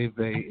 when I say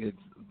they, it's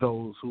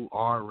those who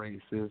are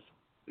racist,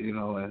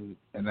 and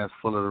that's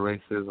full of the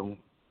racism.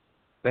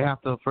 They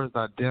have to first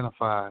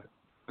identify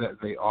that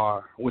they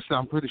are, which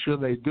I'm pretty sure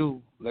they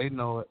do. They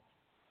know it.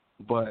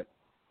 But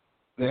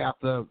they have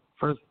to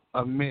first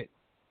admit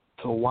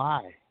to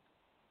why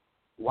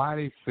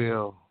they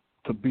feel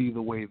to be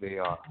the way they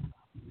are.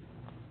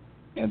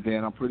 And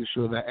then I'm pretty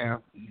sure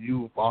that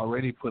you've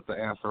already put the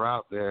answer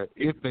out there,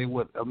 if they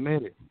would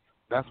admit it.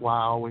 That's why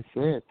I always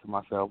said to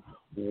myself,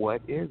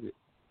 what is it?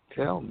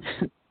 Tell me.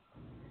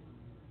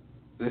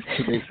 They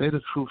say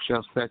the truth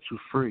shall set you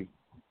free,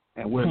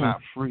 and we're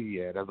not free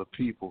yet as a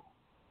people.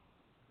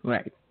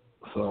 Right.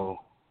 So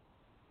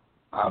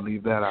I'll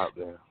leave that out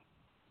there.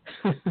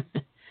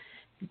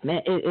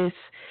 Man,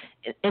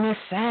 it's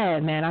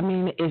sad, man. I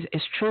mean,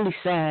 it's truly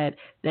sad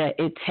that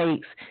it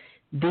takes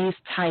these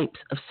types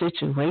of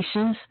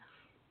situations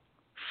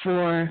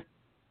for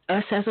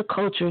us as a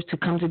culture to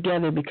come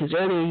together, because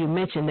earlier you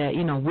mentioned that,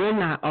 we're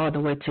not all the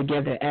way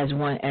together as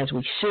one as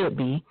we should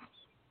be,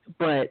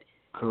 but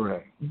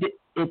correct.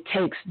 It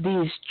takes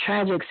these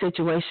tragic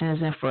situations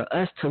and for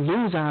us to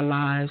lose our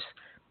lives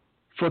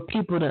for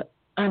people to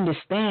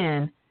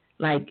understand,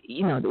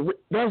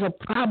 there's a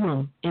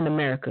problem in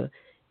America.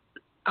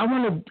 I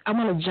want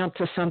to jump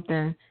to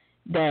something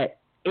that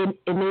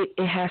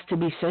it has to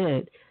be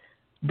said.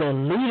 The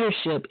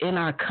leadership in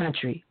our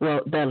country,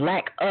 the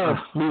lack of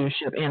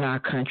leadership in our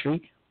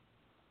country,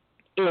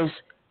 is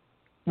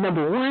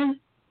number one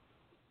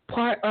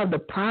part of the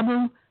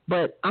problem.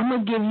 But I'm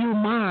gonna give you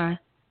my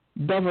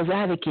devil's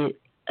advocate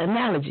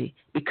analogy,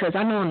 because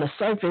I know on the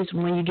surface,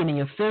 when you get in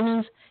your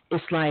feelings,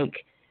 it's like,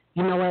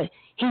 you know what,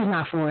 he's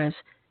not for us.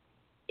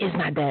 It's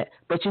not that.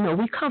 But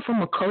we come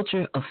from a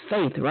culture of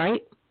faith,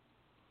 right?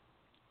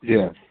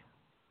 Yes.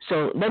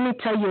 So let me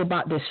tell you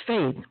about this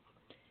faith.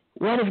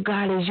 What if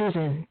God is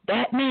using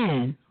that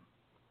man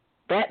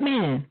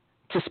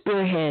to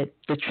spearhead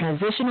the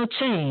transitional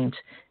change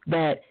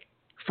that,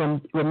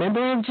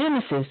 remember in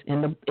Genesis,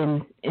 in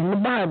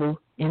the Bible,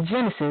 in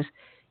Genesis,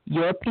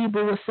 your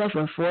people will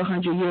suffer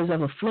 400 years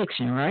of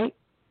affliction, right?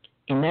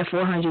 And that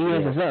 400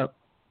 years is up.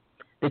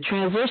 The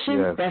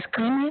transition that's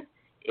coming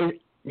is,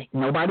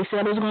 nobody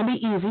said it was going to be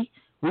easy.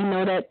 We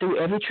know that through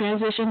every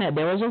transition that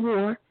there was a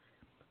war.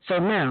 So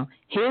now,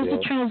 here's the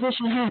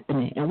transition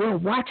happening, and we're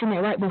watching it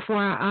right before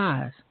our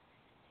eyes.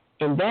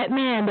 And that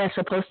man that's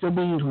supposed to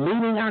be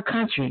leading our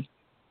country,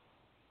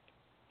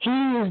 he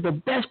is the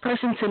best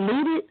person to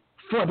lead it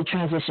for the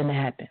transition to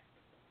happen.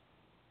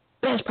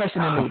 Best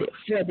person to lead it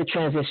for the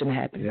transition to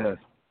happen. Yes.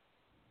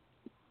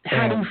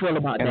 How do you feel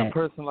about that? And a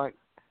person like,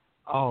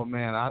 oh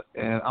man,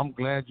 I'm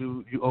glad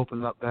you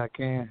opened up that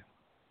can,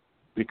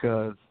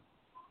 because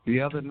the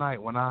other night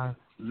when I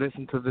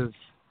listened to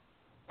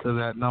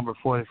that number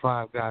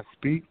 45 guy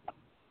speak,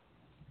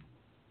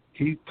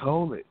 he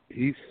told it.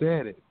 He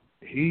said it.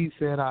 He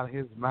said out of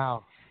his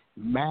mouth,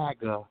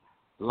 MAGA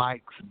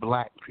likes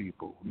black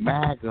people.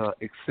 MAGA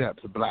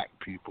accepts black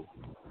people.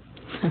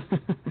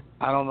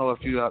 I don't know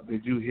if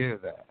did you hear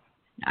that?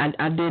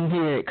 I didn't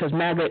hear it, because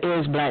MAGA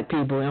is black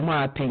people, in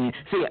my opinion.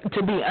 See,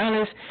 to be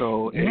honest,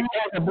 me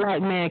as a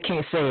black man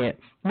can't say it.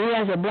 Me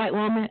as a black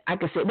woman, I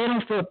can say it. They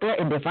don't feel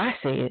threatened if I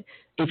say it.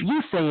 If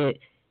you say it,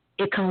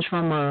 it comes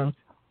from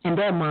in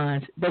their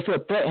minds, they feel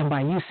threatened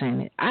by you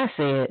saying it. I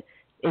say it,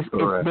 they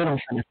don't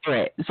feel a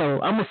threat.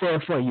 So I'm going to say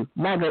it for you.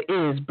 MAGA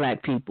is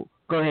black people.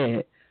 Go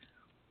ahead.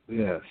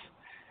 Yes.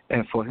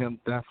 And for him,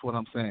 that's what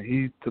I'm saying.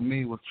 He, to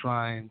me, was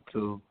trying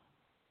to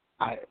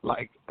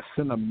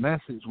send a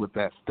message with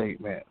that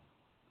statement,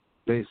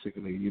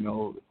 basically.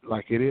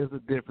 It is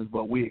a difference,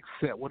 but we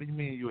accept. What do you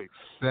mean you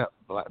accept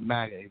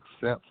MAGA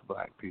accepts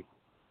black people?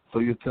 So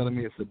you're telling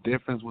me it's a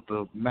difference with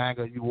the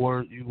MAGA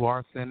you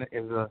are sending?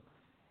 Is a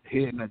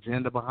hidden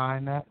agenda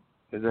behind that?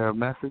 Is there a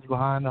message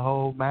behind the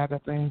whole MAGA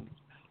thing?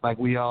 Like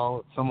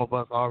some of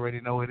us already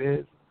know it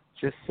is?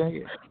 Just say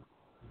it.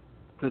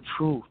 The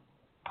truth.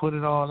 Put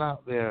it all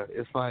out there.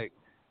 It's like,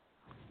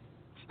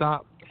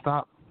 stop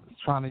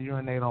trying to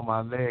urinate on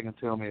my leg and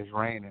tell me it's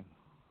raining.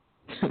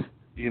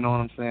 You know what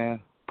I'm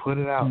saying? Put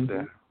it out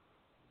there.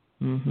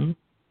 Mm-hmm.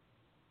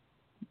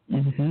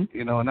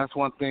 Mm-hmm. And that's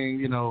one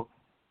thing,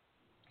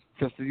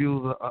 just to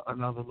use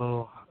another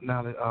little,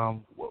 now that,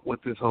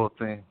 with this whole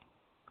thing.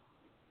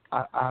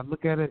 I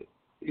look at it,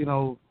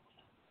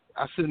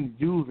 I shouldn't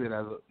use it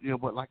as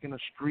but like in a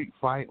street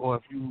fight, or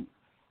if you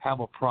have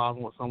a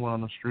problem with someone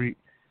on the street,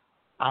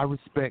 I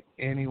respect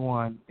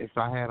anyone. If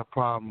I had a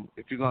problem,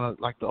 if you're going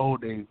to, like the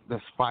old days,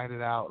 let's fight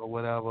it out or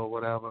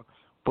whatever.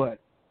 But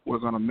we're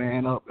going to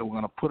man up and we're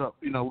going to put up,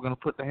 we're going to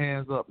put the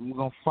hands up and we're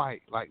going to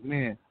fight like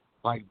men,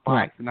 like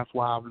boxing. Right. That's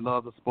why I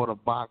love the sport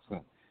of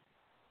boxing.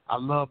 I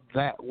love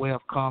that way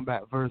of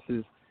combat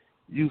versus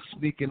you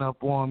sneaking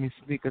up on me,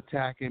 sneak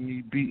attacking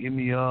me, beating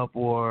me up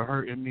or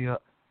hurting me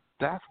up.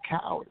 That's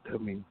coward to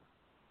me.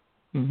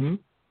 Mm-hmm.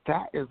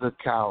 That is a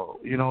coward,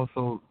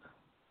 so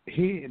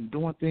hitting,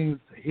 doing things,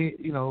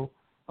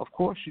 of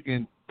course you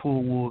can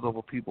pull wool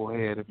over people's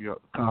head if you're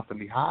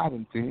constantly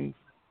hiding things.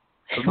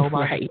 So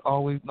nobody's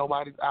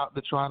out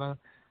there trying to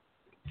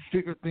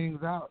figure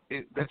things out.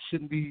 That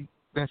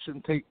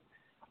shouldn't take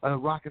a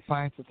rocket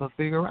scientist to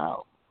figure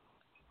out.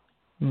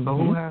 Mm-hmm. So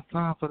who has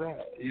time for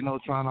that?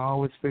 Trying to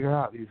always figure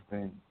out these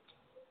things.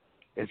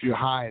 If you're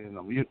hiding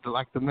them,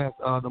 like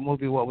the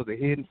movie, what was it,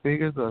 Hidden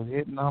Figures or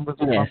Hidden Numbers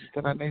or something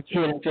to that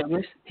nature?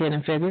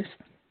 Hidden Figures.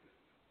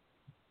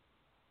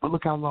 But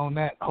look how long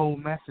that whole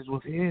message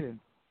was hidden.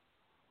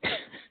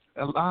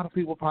 A lot of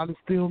people probably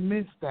still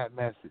miss that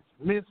message.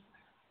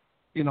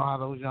 How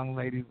those young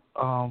ladies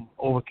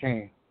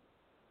overcame.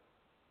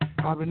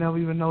 Probably never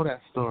even know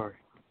that story.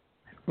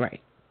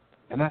 Right.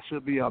 And that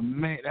should be out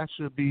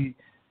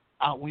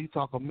when you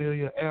talk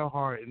Amelia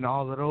Earhart and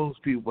all of those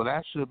people.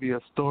 That should be a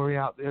story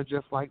out there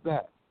just like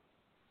that.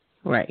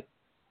 Right.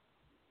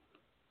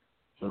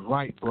 The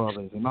Wright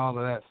brothers and all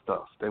of that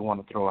stuff they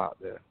want to throw out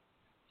there.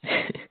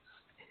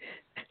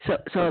 So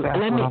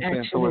let me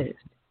ask you this.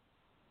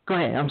 Go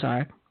ahead. I'm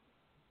sorry.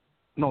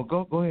 No,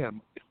 go ahead.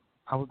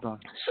 I was done.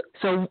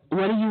 So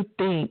what do you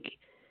think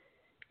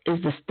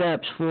is the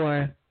steps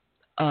for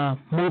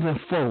moving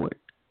forward?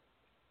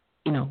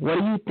 What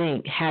do you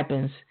think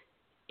happens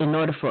in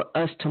order for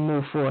us to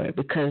move forward?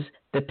 Because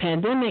the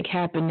pandemic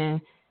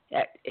happening,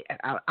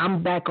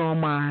 I'm back on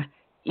my,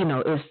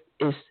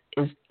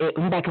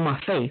 I'm back in my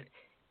faith.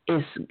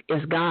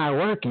 It's God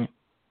working.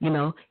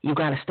 You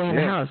got to stay in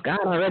the house. God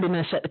already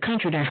done shut the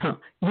country down.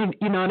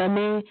 You know what I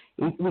mean?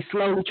 We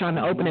slowly trying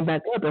to open it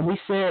back up. And we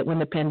said when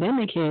the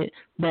pandemic hit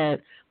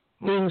that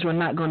things were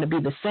not going to be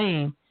the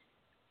same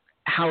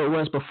how it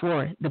was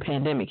before the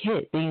pandemic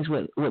hit. Things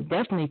would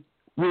definitely,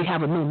 we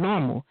have a new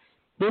normal.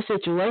 This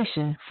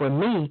situation, for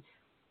me,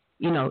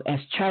 as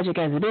tragic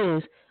as it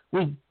is,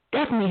 we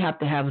definitely have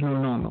to have a new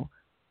normal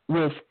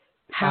with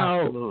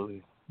how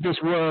this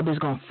world is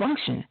going to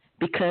function,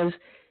 because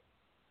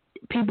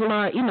people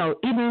are,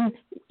 even,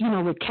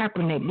 with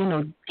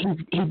Kaepernick,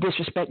 he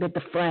disrespected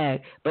the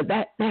flag. But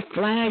that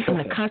flag in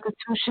the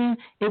Constitution,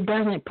 it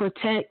doesn't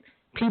protect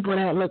people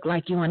that look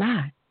like you and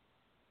I.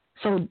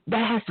 So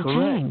that has to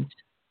change.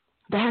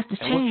 That has to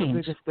change.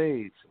 What's the biggest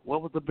stage?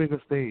 What was the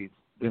biggest stage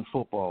in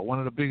football? One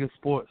of the biggest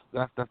sports.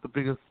 That's the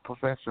biggest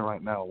profession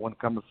right now when it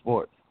comes to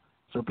sports.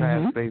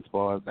 Surpass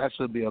baseball. That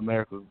should be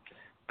America's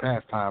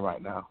pastime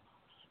right now.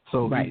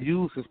 So he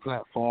used his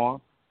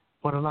platform,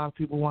 but a lot of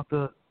people want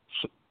to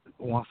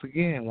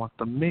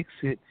mix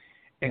it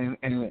and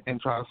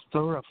try to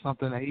stir up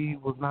something that he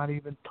was not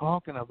even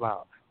talking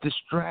about.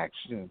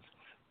 Distractions.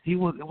 We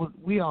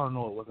all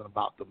know it wasn't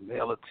about the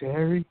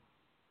military.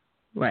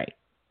 Right.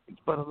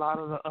 But a lot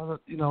of the other,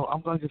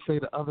 I'm going to just say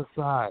the other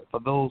side,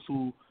 for those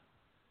who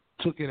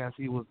took it as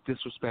he was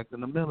disrespecting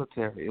the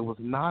military. It was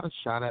not a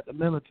shot at the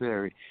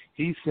military.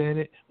 He said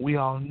it. We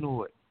all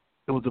knew it.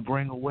 It was to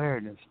bring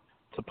awareness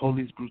to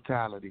police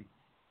brutality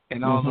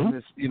and all of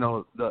this,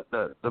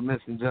 the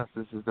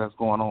misinjustices that's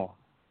going on.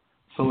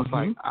 So it's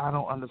like, I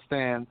don't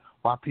understand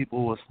why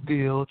people are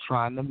still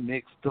trying to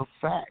mix the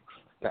facts,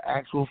 the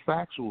actual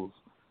factuals,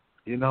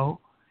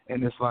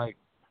 and it's like,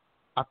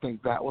 I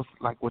think that was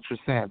like what you're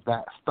saying.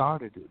 That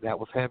started it. That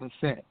was heaven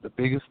sent. The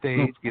biggest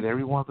stage, get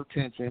everyone's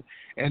attention,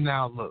 and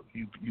now look,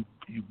 you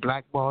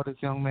blackballed this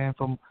young man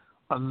from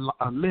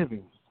a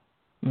living.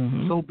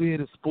 So be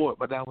it a sport,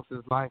 but that was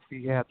his life.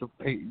 He had to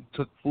pay. He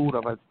took food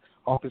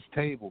off his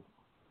table.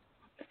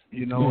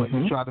 And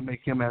you tried to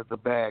make him as the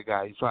bad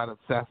guy. You tried to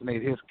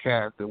assassinate his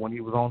character when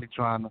he was only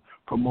trying to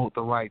promote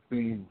the right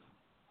things.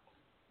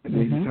 And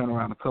then you turn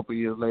around a couple of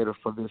years later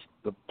for this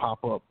to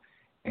pop up.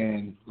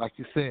 And like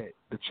you said,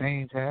 the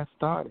change has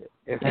started.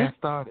 It has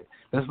started.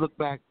 Let's look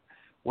back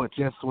in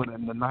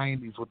the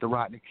 90s with the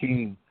Rodney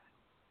King.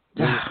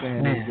 They were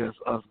saying it was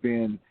just us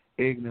being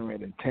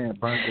ignorant and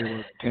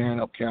tearing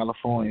up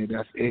California.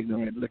 That's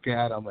ignorant. Look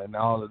at them and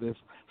all of this.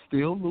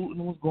 Still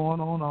looting was going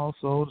on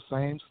also, the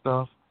same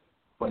stuff.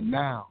 But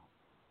now,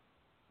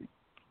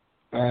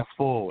 fast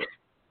forward.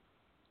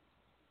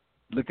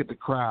 Look at the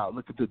crowd.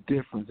 Look at the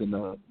difference in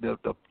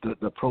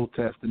the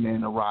protesting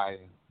and the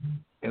rioting.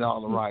 And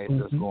all the riots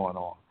that's going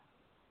on.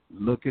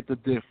 Look at the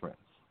difference.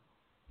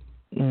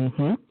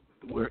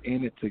 We're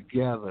in it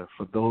together.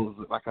 For those,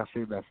 like I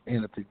said, that's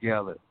in it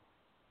together.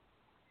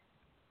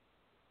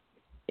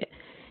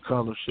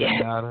 Color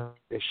shouldn't matter.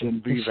 It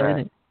shouldn't be that.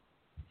 It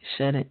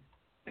shouldn't.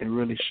 It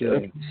really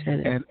shouldn't.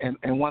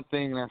 And one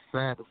thing that's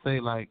sad to say,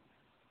 like,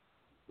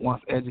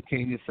 once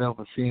educating yourself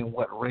and seeing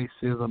what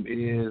racism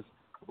is,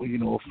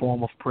 a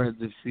form of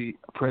prejudice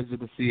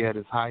at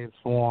its highest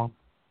form,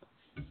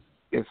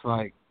 it's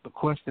like, the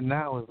question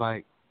now is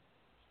like,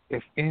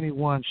 if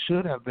anyone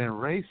should have been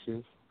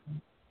racist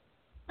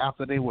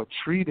after they were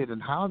treated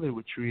and how they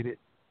were treated,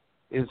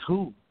 is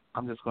who?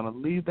 I'm just going to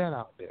leave that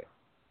out there.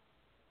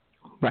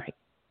 Right.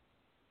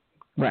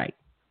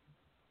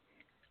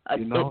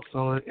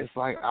 So it's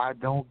like, I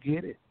don't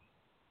get it.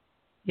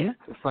 Yeah.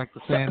 It's like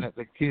the saying that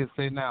the kids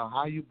say now,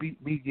 how you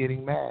beat me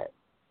getting mad?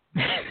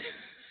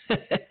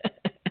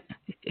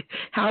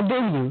 How do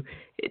you?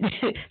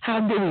 How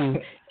do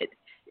you?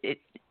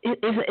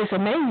 It's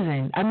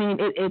amazing. I mean,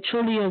 it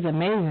truly is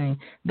amazing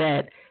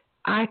that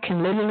I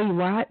can literally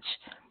watch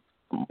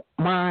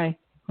my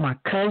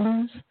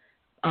cousins,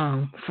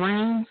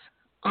 friends,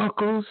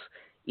 uncles,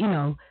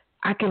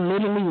 I can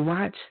literally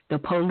watch the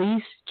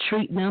police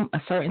treat them a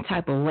certain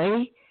type of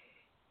way,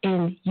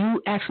 and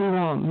you actually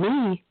want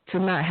me to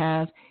not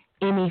have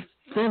any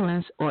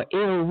feelings or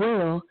ill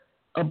will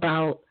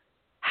about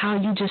how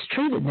you just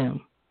treated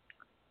them.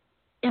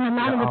 And a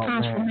lot of the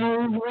times for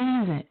no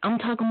reason. I'm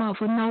talking about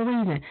for no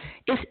reason.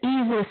 It's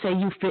easy to say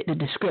you fit the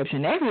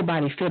description.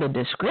 Everybody fit a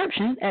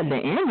description at the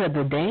end of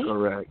the day.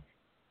 Correct.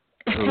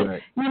 You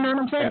know what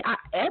I'm saying?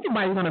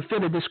 Everybody's going to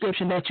fit a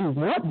description that you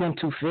want them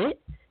to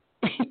fit.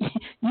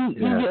 You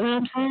get what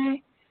I'm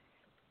saying?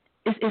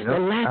 It's the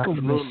lack of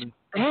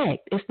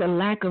respect. It's the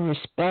lack of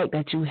respect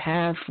that you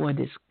have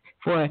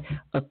for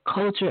a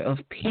culture of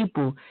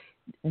people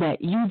that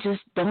you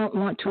just don't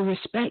want to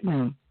respect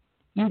them.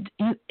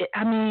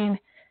 I mean,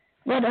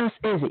 what else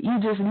is it? You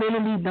just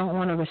literally don't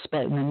want to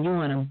respect them. You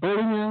want to bully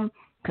them,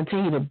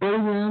 continue to bully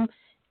them,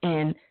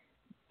 and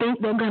think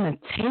they're going to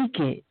take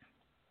it.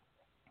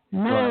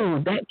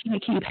 No, that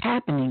can't keep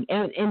happening.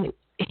 And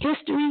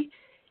history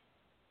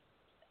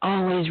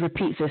always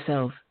repeats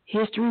itself.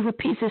 History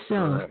repeats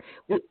itself.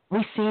 Right.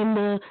 We seen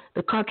the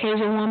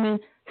Caucasian woman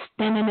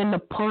standing in the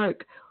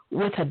park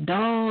with a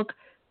dog,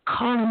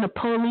 calling the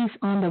police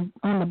on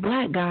the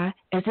black guy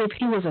as if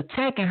he was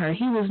attacking her.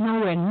 He was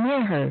nowhere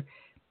near her.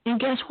 And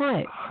guess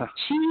what?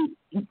 She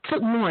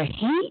took more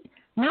heat,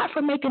 not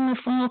for making the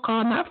phone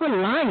call, not for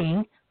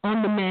lying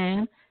on the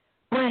man,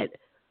 but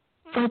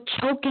for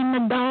choking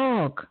the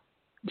dog.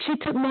 She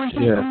took more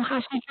heat on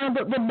how she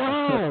handled the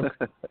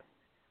dog.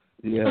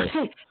 Yes.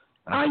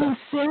 Are you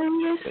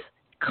serious?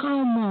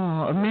 Come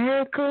on,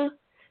 America.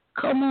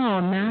 Come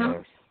on now.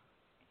 Yes.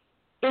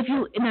 If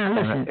you now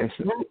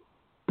listen,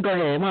 go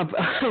ahead. My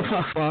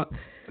fault.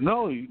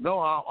 No,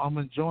 I'm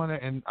enjoying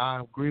it, and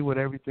I agree with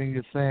everything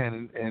you're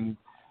saying. And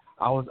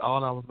all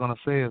I was gonna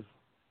say is,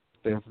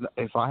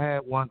 if I had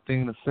one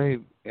thing to say,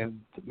 and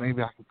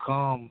maybe I could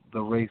calm the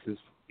racist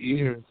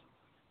ears,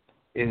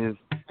 is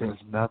there's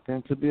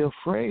nothing to be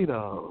afraid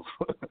of.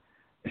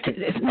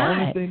 It's the not.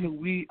 only thing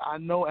that I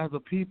know as a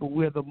people,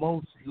 we're the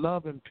most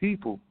loving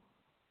people.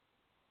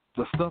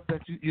 The stuff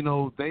that you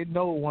know, they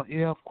know.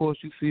 Yeah, of course,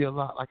 you see a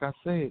lot. Like I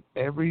said,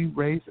 every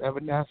race,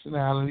 every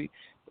nationality,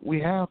 we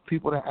have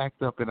people that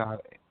act up in our.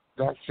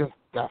 That's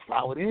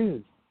how it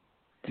is.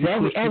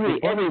 Every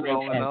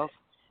long enough.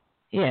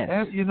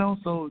 Yeah. You know,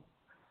 so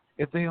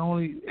if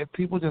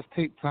people just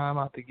take time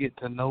out to get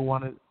to know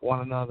one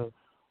another,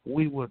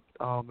 we would.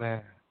 Oh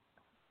man,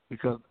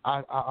 because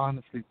I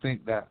honestly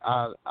think that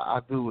I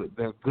do it.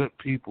 They're good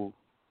people,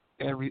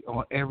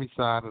 on every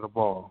side of the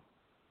ball.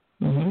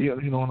 Mm-hmm.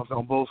 You know,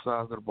 on both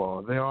sides of the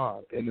ball, they are,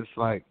 and it's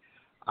like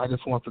I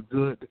just want the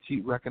good to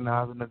keep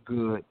recognizing the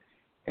good,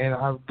 and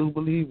I do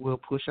believe we'll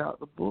push out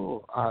the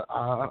bull.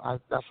 I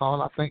that's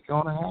all I think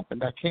going to happen.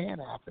 That can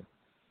happen,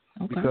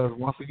 because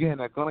once again,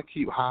 they're going to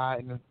keep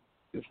hiding.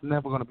 It's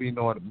never going to be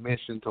no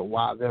admission to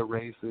why they're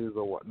racist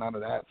or what, none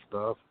of that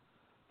stuff.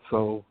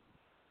 So,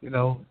 you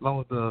know, as long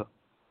as the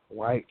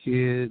white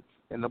kids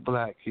and the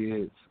black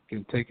kids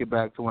can take it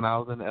back to when I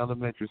was in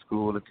elementary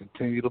school and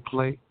continue to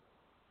play,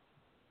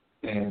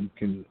 and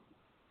can,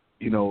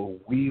 you know,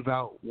 weave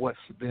out what's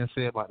been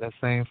said about that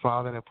same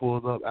father that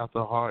pulls up after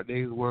a hard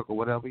day's work or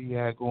whatever he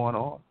had going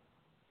on.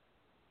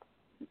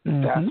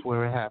 Mm-hmm. That's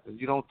where it happens.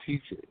 You don't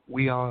teach it.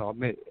 We all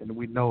admit and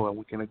we know and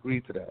we can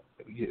agree to that.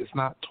 It's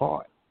not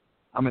taught.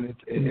 I mean,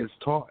 it is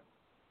taught.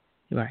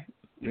 Right.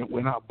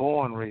 We're not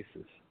born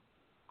racist.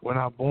 We're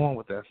not born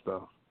with that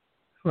stuff.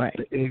 Right.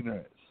 The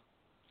ignorance.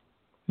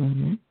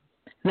 Mm-hmm.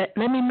 Let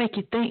me make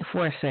you think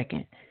for a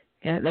second.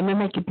 Yeah, let me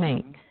make you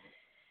think. Mm-hmm.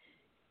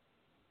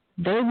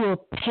 They will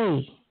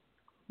pay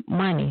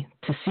money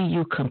to see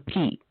you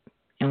compete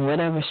in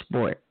whatever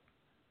sport,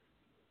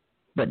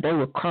 but they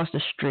will cross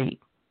the street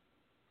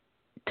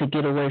to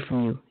get away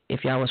from you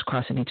if y'all was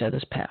crossing each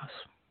other's paths.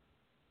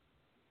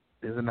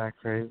 Isn't that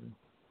crazy?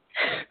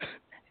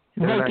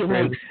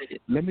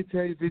 Let me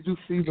tell you, did you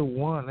see the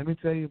one? Let me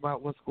tell you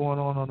about what's going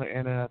on the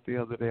internet the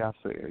other day. I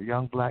said a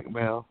young black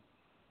male,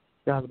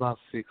 guy's about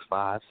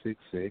 6'5",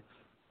 6'6",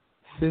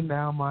 sitting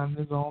down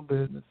minding his own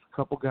business, a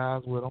couple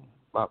guys with him.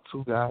 About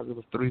 2 guys, it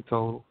was 3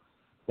 total.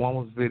 One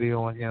was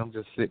videoing him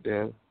just sit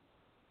there.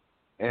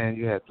 And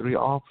you had 3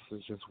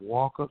 officers just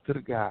walk up to the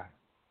guy,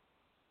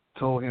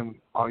 told him,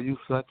 "Are you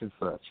such and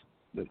such?"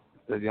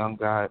 The young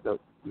guy, the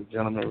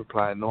gentleman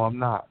replied, "No, I'm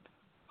not."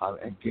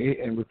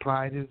 And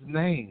replied his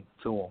name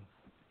to him.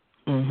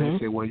 Mm-hmm. They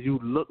said, "Well, you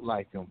look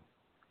like him."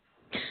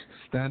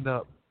 Stand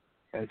up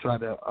and try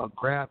to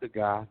grab the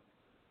guy,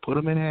 put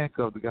him in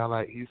handcuffs. The guy,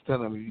 like, he's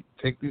telling him,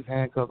 "Take these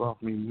handcuffs off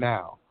me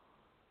now,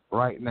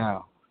 right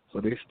now." So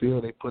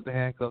they put the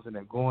handcuffs and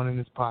they're going in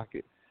his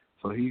pocket.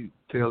 So he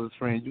tells his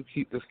friend, "You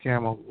keep this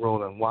camera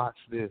rolling, watch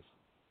this."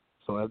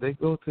 So as they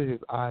go to his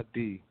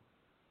ID,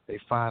 they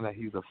find that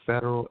he's a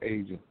federal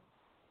agent.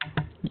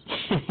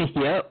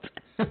 Yep.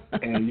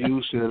 And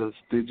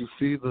did you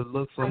see the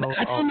looks on those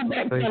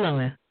officers'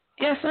 faces?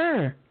 Yes,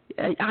 sir.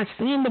 I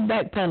seen the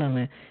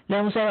backpedaling.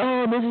 They will say,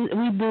 "Oh,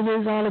 we do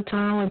this all the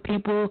time when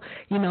people,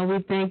 you know,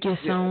 we think you're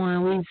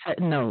someone." We say,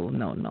 no.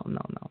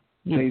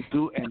 They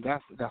do, and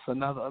that's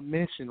another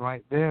admission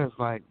right there. It's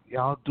like,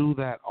 y'all do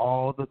that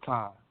all the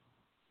time.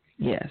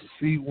 Yes.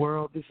 See,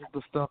 world, this is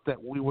the stuff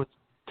that we were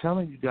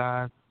telling you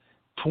guys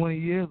 20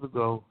 years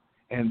ago,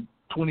 and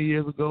 20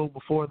 years ago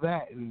before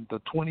that, and the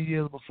 20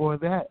 years before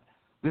that.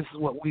 This is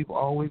what we've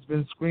always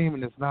been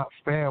screaming. It's not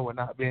fair. We're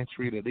not being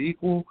treated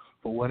equal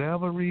for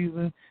whatever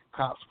reason.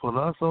 Cops pull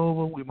us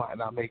over. We might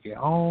not make it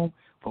home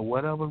for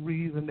whatever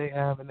reason they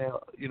have in their,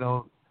 you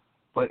know.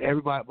 But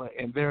everybody,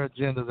 in their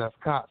agendas as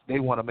cops, they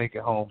want to make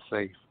it home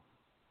safe.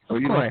 So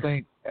you don't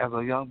think, as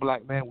a young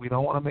black man, we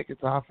don't want to make it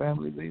to our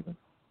families either?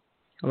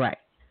 Right.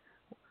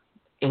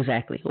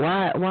 Exactly.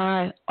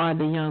 Why are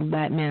the young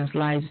black man's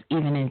lives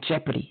even in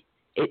jeopardy?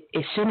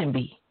 It shouldn't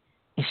be.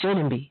 It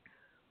shouldn't be.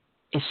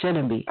 It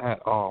shouldn't be. At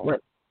all.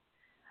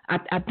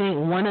 I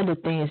think one of the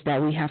things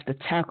that we have to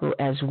tackle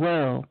as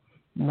well,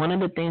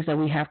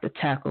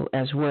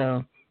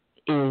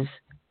 is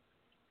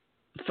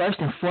first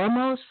and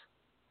foremost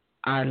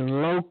our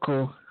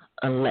local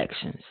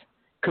elections,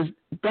 because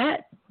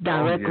that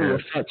directly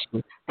affects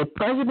you. The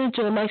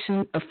presidential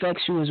election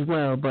affects you as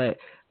well, but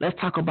let's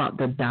talk about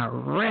the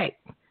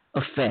direct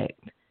effect.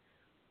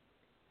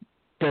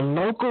 The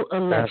local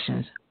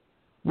elections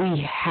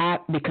we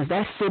have, because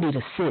that's city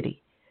to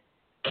city,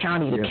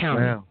 county to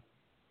county. Ma'am.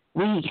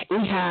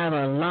 We have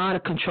a lot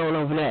of control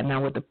over that.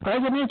 Now with the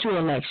presidential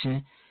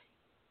election,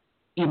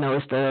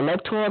 it's the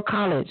electoral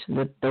college,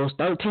 those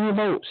 13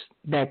 votes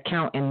that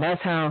count, and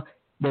that's how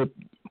the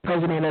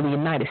president of the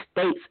United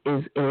States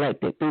is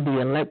elected, through the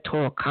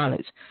electoral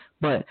college.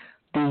 But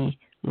the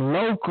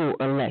local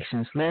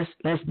elections, let's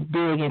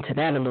dig into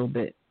that a little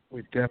bit.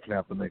 We definitely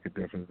have to make a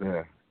difference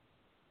there,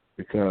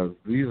 because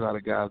these are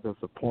the guys that's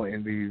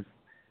appointing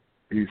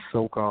these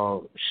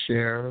so-called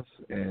sheriffs,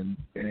 and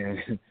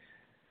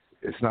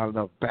it's not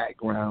enough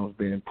backgrounds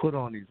being put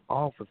on these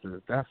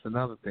officers. That's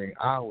another thing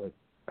I would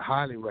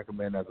highly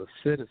recommend as a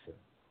citizen,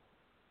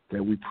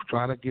 that we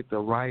try to get the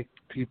right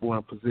people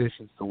in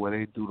positions to where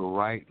they do the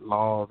right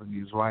laws and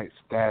these right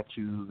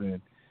statutes,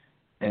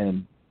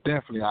 and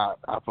definitely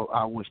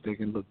I wish they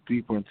can look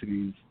deeper into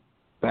these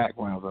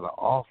backgrounds of the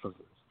officers,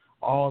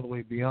 all the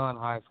way beyond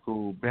high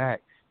school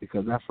back,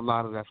 because that's a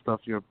lot of that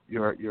stuff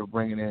you're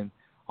bringing in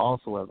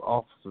also as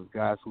officers,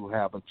 guys who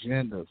have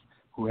agendas,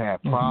 who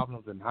had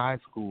problems in high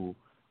school,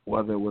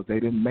 whether it was they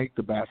didn't make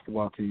the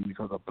basketball team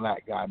because a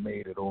black guy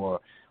made it, or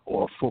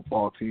a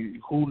football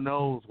team. Who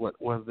knows what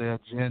was their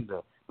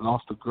agenda?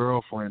 Lost a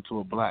girlfriend to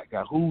a black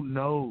guy. Who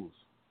knows?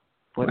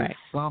 But it's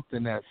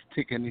something that's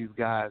ticking these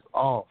guys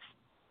off.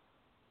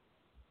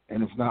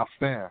 And it's not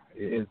fair.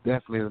 It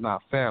definitely is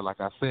not fair. Like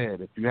I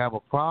said, if you have a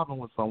problem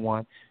with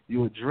someone,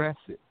 you address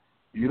it.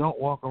 You don't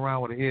walk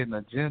around with a hidden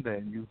agenda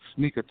and you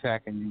sneak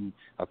attack and you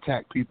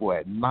attack people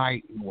at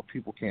night when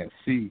people can't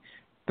see.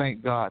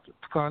 Thank God.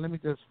 Carl, let me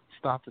just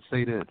stop to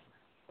say this.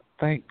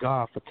 Thank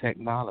God for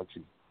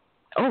technology.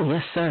 Oh,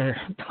 yes, sir.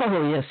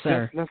 Oh, yes,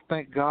 sir. Let's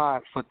thank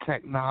God for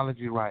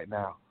technology right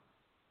now.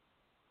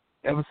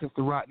 Ever since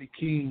the Rodney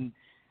King,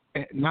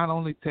 not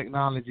only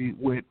technology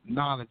with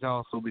knowledge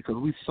also, because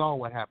we saw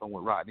what happened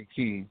with Rodney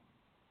King,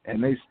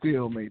 and they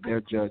still made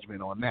their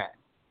judgment on that.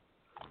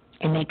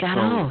 And they got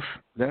off.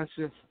 That's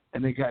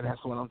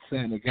what I'm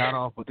saying. They got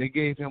off, but they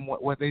gave him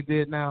what they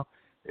did now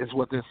is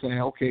what they're saying,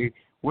 okay,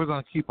 we're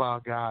going to keep our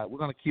guy, we're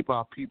going to keep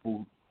our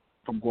people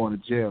from going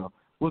to jail.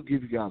 We'll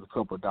give you guys a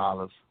couple of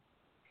dollars.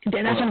 That's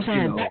what I'm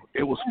saying.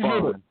 It was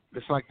fun.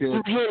 It's like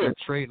they're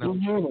trading them.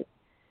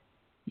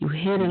 You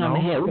hit it on the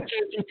head. We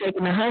can't keep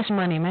taking the hush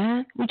money,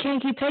 man. We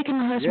can't keep taking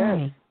the hush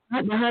money.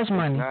 Not the hush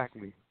money.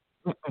 Exactly.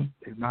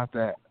 It's not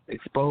that.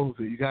 Expose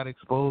it. You got to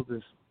expose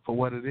this for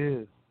what it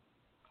is.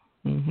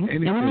 Mm-hmm.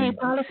 Anything.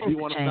 If you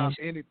want to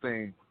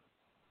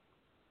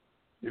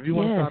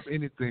stop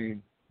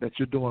anything, that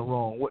you're doing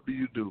wrong, what do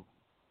you do?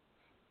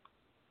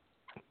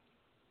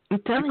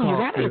 I'm telling you,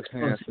 that is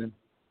Hansen.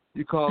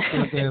 You call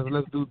Chris Hansen,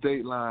 let's do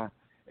Dateline,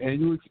 and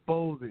you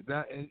expose it.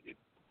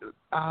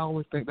 I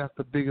always think that's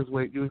the biggest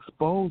way. You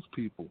expose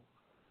people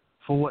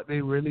for what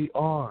they really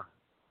are.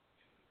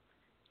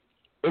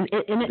 I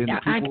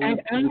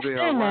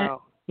understand that.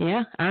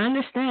 Yeah, I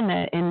understand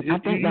that, and I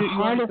think the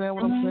hardest thing.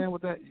 What I'm saying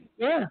with that?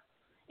 Yeah,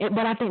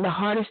 but I think the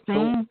hardest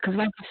thing, because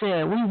like I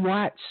said, we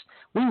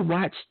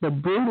watched the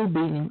brutal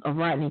beating of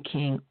Rodney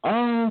King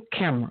on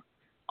camera,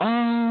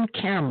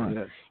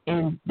 yes.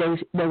 And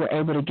they were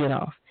able to get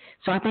off.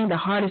 So I think the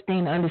hardest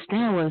thing to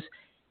understand was,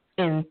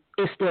 and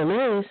it still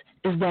is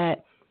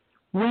that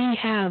we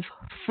have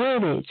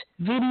footage,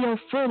 video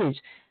footage.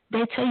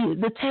 They tell you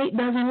the tape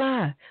doesn't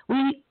lie.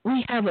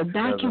 We have a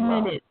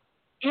documented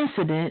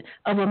incident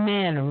of a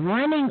man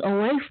running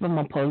away from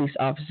a police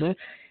officer.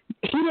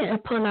 He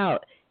didn't pull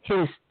out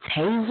his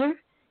taser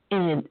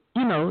and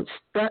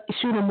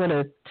shoot him with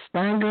a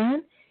stun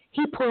gun.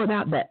 He pulled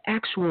out the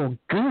actual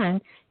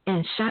gun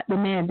and shot the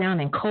man down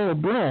in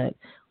cold blood.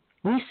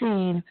 We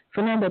seen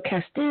Fernando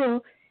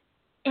Castillo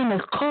in a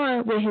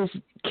car with his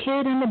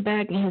kid in the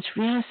back and his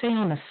fiancée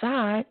on the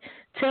side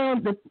tell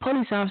the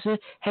police officer,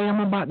 hey, I'm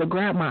about to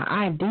grab my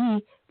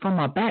ID from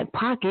my back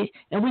pocket,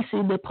 and we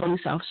see the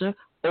police officer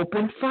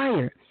open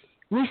fire.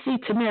 We see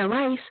Tamir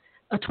Rice,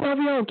 a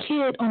 12-year-old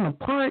kid on the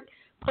park,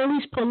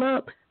 police pull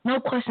up, no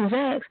questions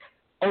asked,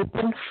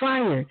 open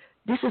fire.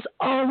 This is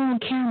all on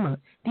camera.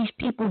 These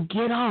people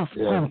get off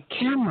on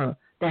camera.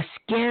 That's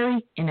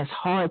scary, and it's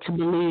hard to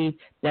believe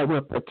that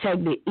we're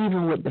protected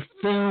even with the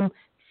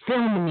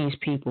filming these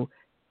people.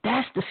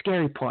 That's the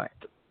scary part.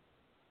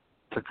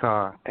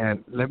 Toccara,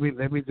 and let me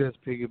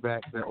just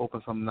piggyback and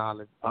open some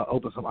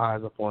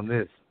eyes up on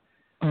this.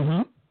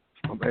 Mm-hmm.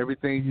 From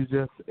everything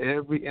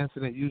every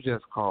incident you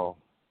just called,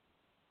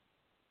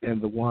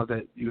 and the ones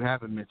that you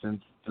haven't mentioned,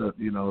 the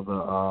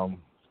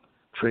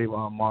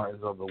Trayvon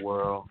Martins of the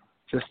world.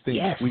 Just think,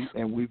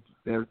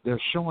 they're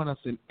showing us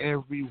in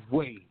every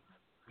way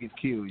we can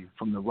kill you.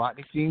 From the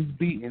Rodney King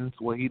beatings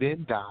where he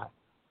didn't die,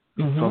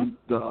 from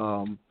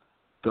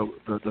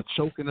the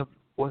choking of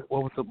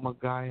what was the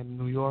guy in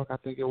New York? I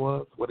think it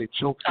was where they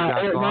choked the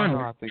guy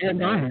Garner. I think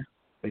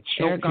they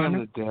choked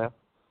him to death.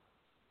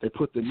 They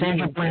put the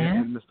knee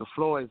in Mr.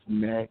 Floyd's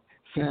neck.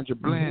 Sandra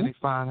Bland, they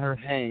find her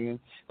hanging.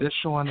 They're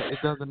showing that it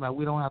doesn't matter.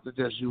 We don't have to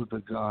just use the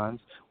guns.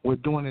 We're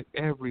doing it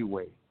every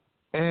way.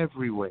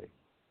 Every way.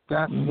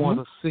 That's more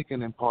the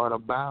sickening part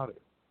about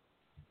it.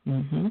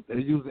 They're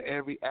using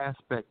every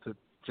aspect to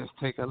just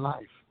take a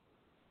life.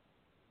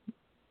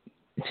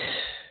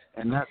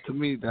 And that, to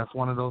me, that's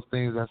one of those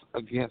things that's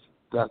against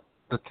the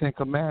Ten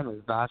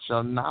Commandments. Thou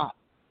shalt not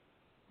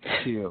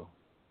kill.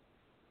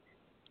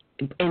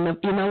 And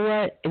you know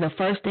what? The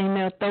first thing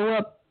they'll throw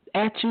up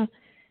at you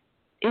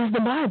is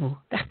the Bible.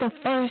 That's the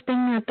first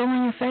thing they'll throw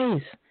in your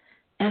face.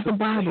 That's the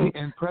Bible.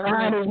 And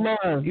God is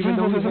love. Even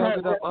though he held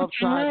it up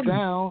upside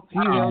down, he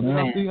held it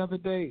up the other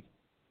day.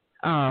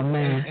 Oh,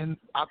 man. And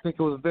I think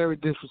it was very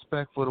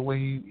disrespectful the way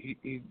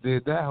he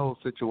did that whole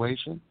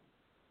situation.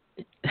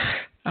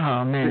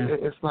 Oh, man.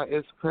 It's like,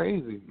 it's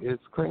crazy.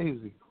 It's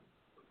crazy.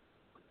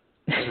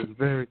 It's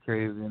very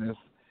crazy. And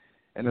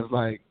it's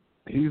like,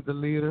 he's the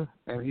leader,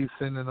 and he's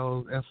sending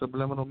those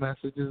subliminal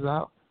messages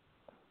out,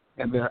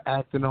 and they're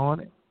acting on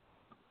it.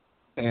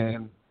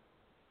 And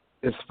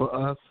it's for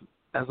us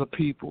as a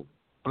people,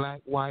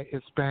 black, white,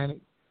 Hispanic,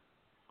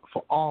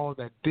 for all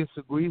that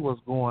disagree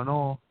what's going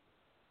on,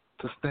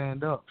 to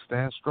stand up,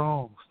 stand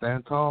strong,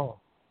 stand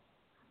tall.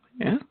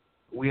 Yeah.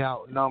 We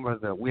outnumber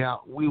them.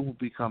 We will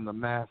become the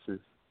masses.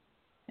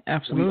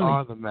 Absolutely. We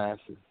are the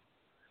masses.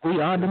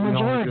 We are the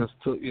majority. We just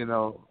took,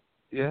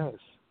 yes.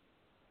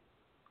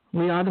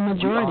 We are the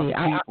majority. We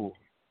are people.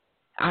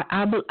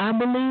 I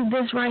believe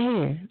this right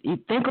here. You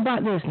think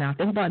about this now.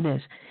 Think about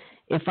this.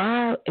 If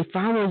I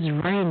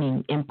was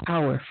reigning in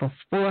power for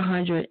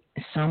 400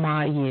 some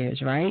odd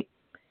years, right?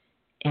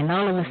 And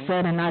all of a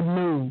sudden I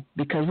knew,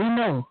 because we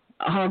know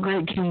all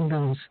great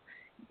kingdoms,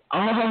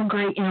 all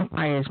great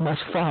empires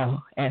must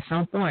fall at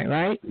some point,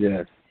 right?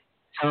 Yes.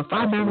 So if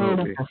I've been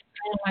ruling for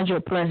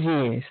 400 plus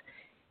years,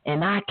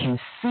 and I can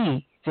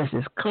see just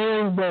as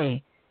clear as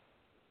day,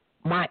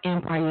 my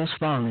empire is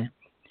falling.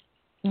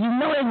 You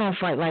know they're going to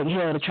fight like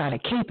hell to try to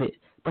keep it,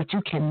 but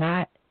you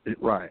cannot.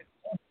 Right.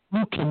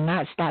 You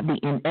cannot stop the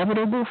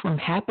inevitable from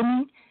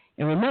happening.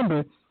 And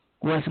remember,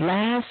 what's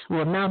last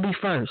will now be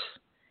first.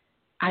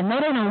 I know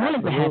they don't want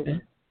it to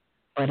happen,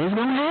 but it's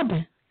going to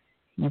happen.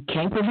 You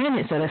can't prevent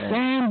it. So the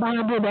same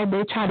Bible that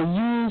they try to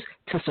use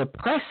to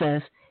suppress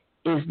us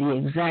is the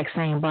exact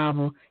same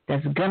Bible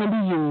that's going to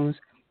be used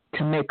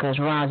to make us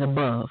rise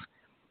above.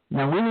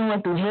 Now, we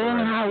went through hell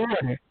and high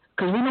water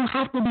because we don't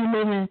have to be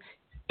living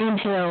in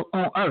hell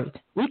on earth.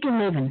 We can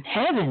live in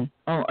heaven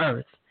on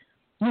earth.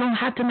 You don't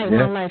have to make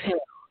my life hell.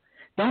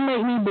 Don't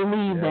make me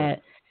believe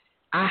that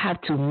I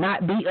have to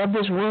not be of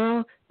this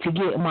world to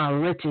get my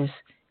riches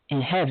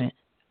in heaven.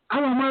 I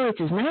want my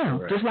riches now.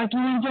 Correct. Just like you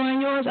enjoying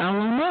yours, I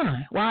want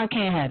mine. Why I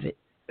can't have it?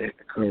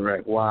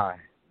 Correct. Why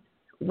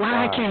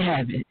I can't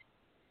have it?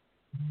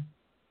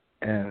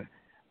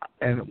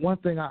 And one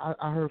thing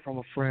I heard from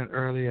a friend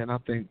earlier, and I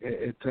think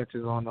it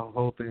touches on the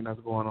whole thing that's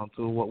going on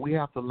too. What we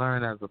have to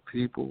learn as a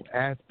people,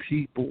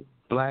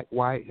 black,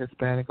 white,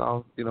 Hispanic,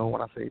 all,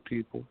 when I say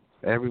people,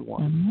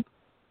 everyone,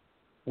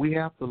 we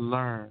have to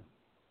learn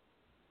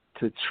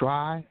to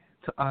try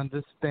to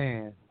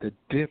understand the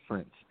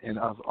difference in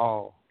us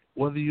all.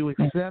 Whether you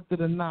accept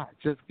it or not,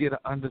 just get an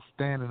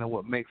understanding of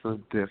what makes us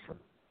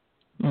different.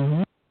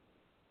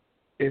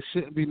 It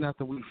shouldn't be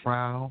nothing we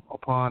frown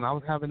upon. I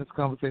was having this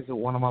conversation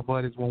with one of my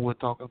buddies when we were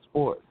talking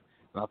sports.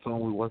 And I told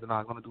him we wasn't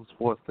going to do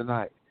sports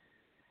tonight.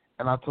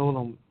 And I told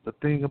him the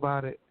thing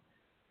about it,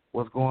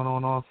 what's going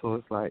on also,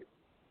 it's like,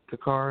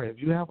 Toccara, if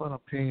you have an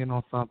opinion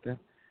on something,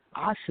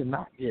 I should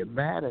not get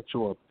mad at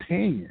your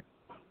opinion.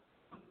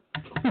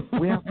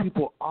 We have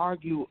people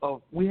argue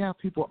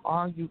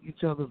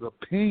each other's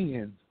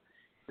opinions.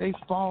 They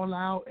fall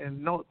out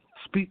and don't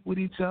speak with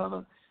each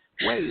other.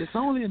 Wait, it's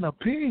only an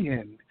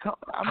opinion.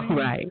 I mean,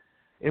 right.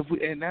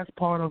 And that's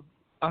part of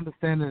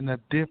understanding the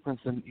difference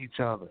in each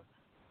other.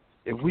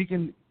 If we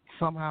can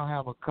somehow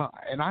have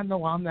and I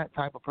know I'm that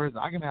type of person.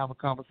 I can have a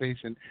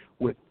conversation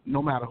with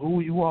no matter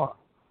who you are.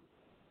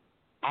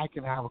 I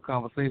can have a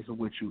conversation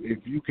with you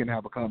if you can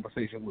have a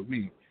conversation with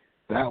me.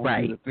 That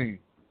would be the thing.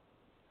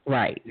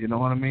 Right. You know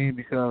what I mean?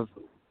 Because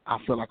I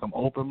feel like I'm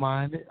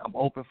open-minded. I'm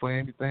open for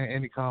anything,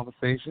 any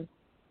conversation,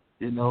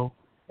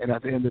 And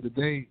at the end of the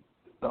day,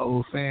 the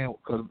old saying,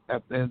 because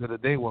at the end of the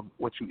day,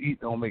 what you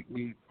eat don't make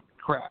me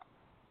crap.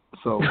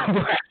 So,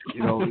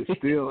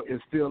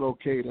 it's still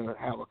okay to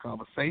have a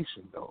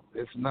conversation, though.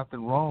 There's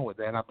nothing wrong with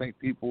that. And I think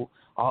people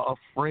are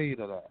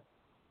afraid of that.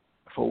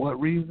 For what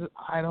reason?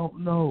 I don't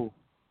know.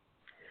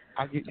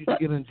 You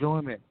get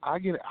enjoyment. I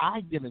get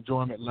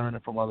enjoyment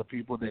learning from other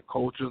people, their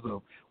cultures,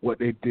 of what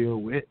they deal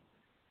with.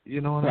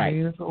 You know what I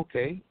mean? It's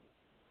okay.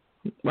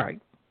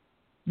 Right.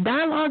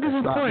 Dialogue is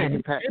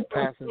important.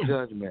 Passing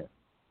judgment.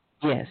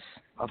 Yes.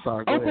 I'm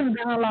sorry.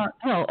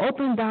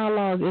 Open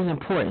dialogue is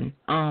important.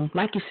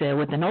 Like you said,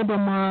 with an open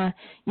mind,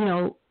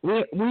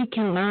 we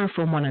can learn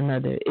from one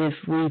another if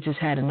we just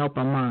had an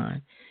open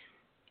mind.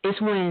 It's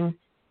when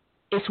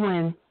It's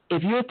when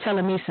if you're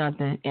telling me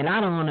something and I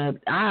don't want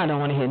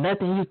to hear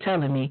nothing you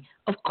telling me.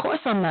 Of course,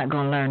 I'm not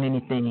gonna learn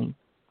anything.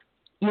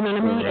 You know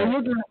what I mean? And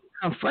you're gonna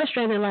become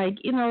frustrated. Like,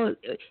 you know,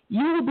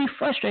 you would be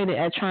frustrated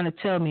at trying to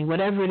tell me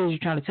whatever it is you're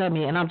trying to tell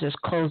me, and I'm just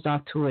closed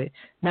off to it,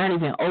 not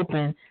even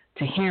open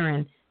to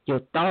hearing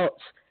your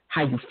thoughts,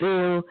 how you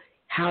feel,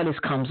 how this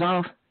comes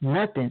off,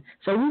 nothing.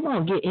 So we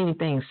won't get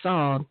anything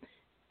solved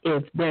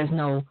if there's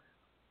no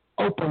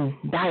open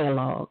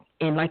dialogue.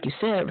 And like you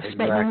said,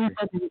 respecting each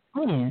other's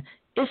opinion.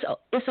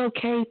 It's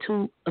okay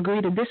to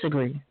agree to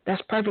disagree.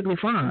 That's perfectly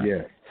fine.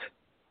 Yes.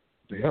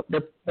 Yep.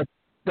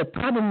 The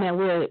problem that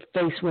we're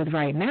faced with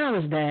right now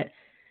is that,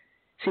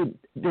 see,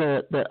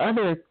 the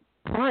other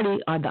party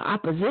or the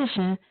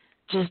opposition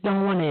just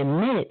don't want to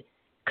admit,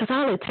 because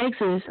all it takes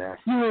is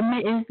you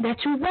admitting that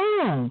you're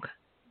wrong.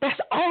 That's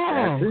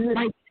all.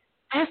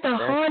 That's the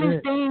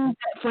hardest thing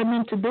for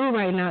them to do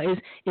right now is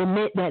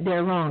admit that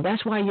they're wrong.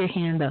 That's why you're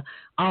hearing the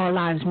all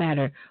lives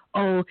matter.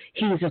 Oh,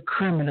 he's a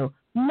criminal.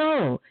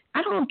 No,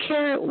 I don't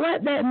care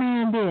what that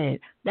man did.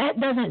 That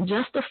doesn't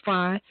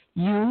justify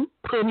you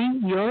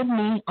putting your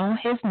knee on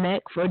his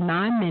neck for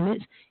 9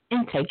 minutes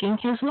and taking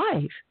his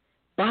life.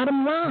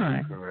 Bottom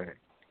line. Correct.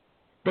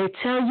 They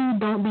tell you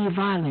don't be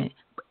violent.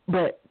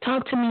 But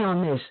talk to me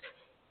on this.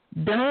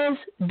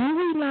 Do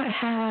we not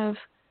have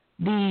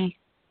the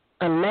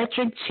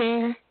electric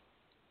chair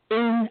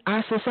in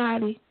our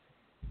society?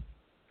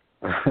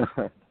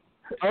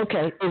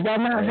 Okay, is that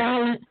not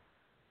violent?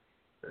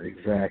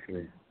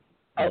 Exactly.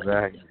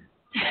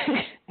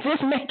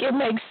 Just make it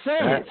make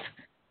sense.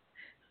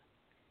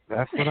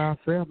 That's what I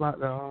say about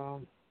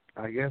the.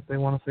 I guess they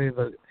want to say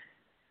the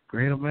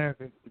great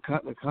America,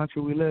 the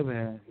country we live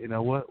in. You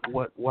know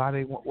why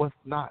they want, what's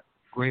not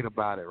great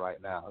about it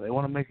right now? They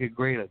want to make it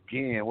great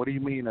again. What do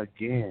you mean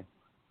again?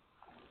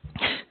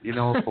 You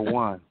know, for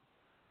one.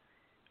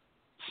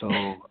 So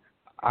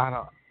I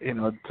don't. You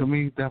know, to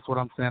me, that's what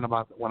I'm saying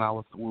about we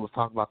was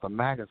talking about the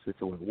MAGA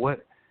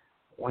situation.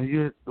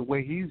 The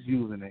way he's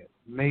using it,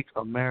 make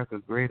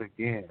America great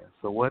again.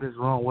 So what is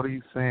wrong? What are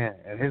you saying?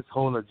 And his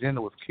whole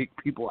agenda was kick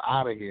people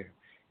out of here.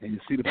 And you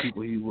see the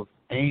people he was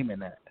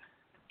aiming at.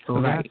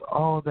 So that's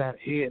all that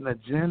hidden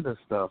agenda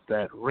stuff,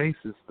 that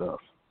racist stuff.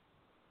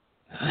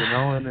 You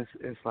know, and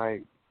it's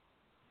like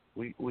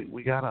we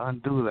got to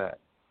undo that.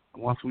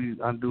 Once we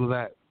undo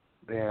that,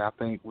 then I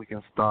think we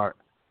can start.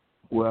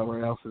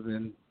 Whoever else is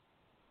in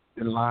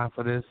line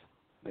for this,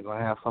 they're going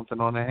to have something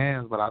on their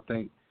hands. But I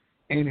think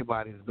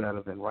anybody's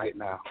better than right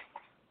now.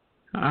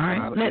 All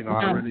right.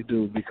 I really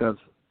do because.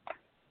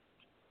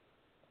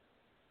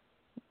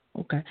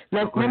 Okay.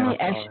 Let me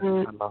ask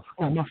you.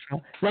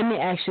 Let me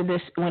ask you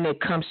this when it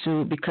comes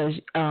to, because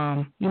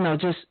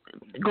just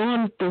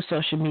going through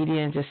social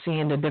media and just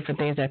seeing the different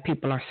things that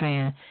people are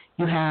saying,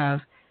 you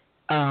have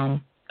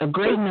a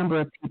great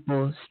number of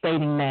people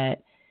stating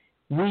that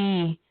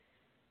we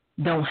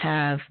don't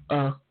have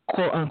a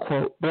quote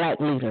unquote black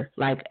leader.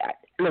 Like,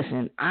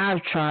 listen,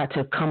 I've tried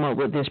to come up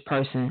with this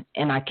person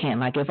and I can't.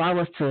 Like, if I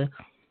was to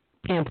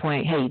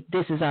pinpoint, hey,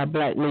 this is our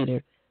black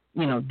leader,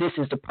 this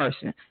is the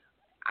person,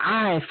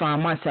 I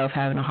find myself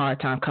having a hard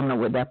time coming up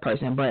with that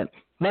person. But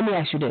let me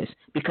ask you this,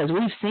 because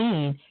we've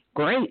seen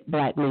great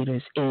black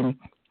leaders in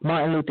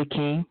Martin Luther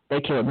King.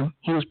 They killed him.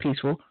 He was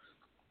peaceful.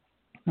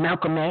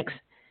 Malcolm X,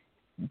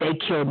 they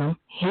killed him.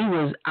 He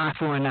was eye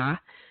for an eye.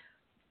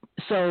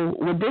 So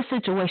with this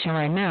situation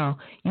right now,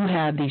 you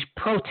have these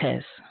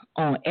protests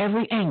on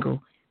every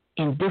angle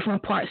in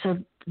different parts of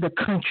the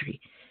country,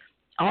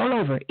 all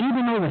over,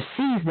 even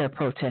overseas they're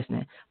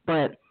protesting.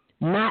 But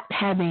not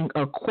having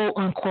a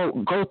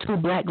quote-unquote go-to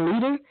black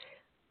leader,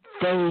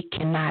 they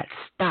cannot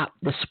stop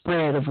the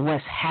spread of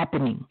what's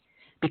happening.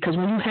 Because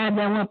when you have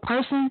that one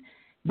person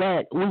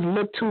that we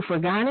look to for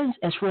guidance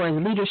as far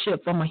as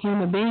leadership from a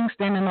human being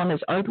standing on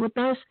this earth with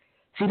us,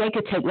 see, they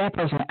could take that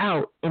person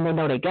out and they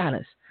know they got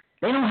us.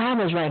 They don't have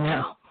us right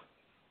now.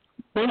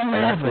 They don't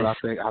have us.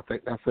 I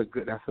think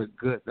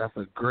that's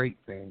a great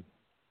thing.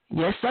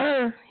 Yes,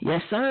 sir.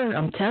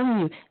 I'm telling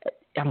you.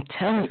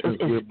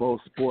 We're both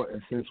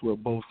since we're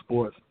both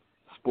sport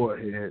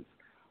heads,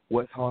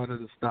 what's harder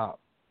to stop?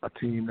 A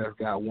team that's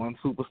got one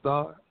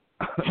superstar?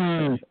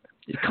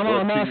 Come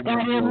on, man,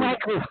 start in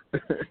Michael.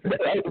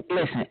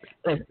 Listen,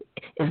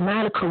 it's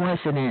not a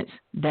coincidence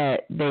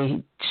that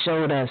they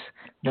showed us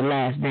The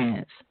Last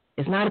Dance.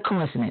 It's not a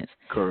coincidence.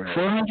 Correct.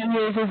 400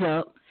 years is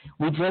up.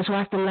 We just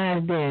watched The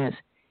Last Dance.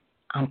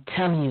 I'm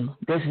telling you,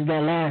 this is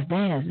their last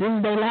dance. This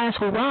is their last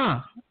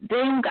hurrah.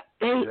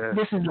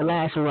 This is the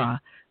last hurrah.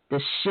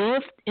 The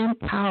shift in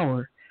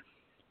power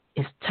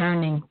is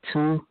turning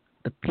to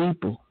the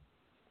people.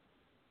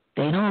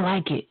 They don't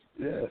like it,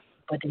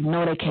 but they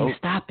know they can't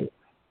stop it.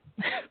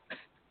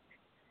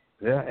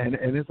 And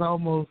it's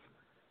almost,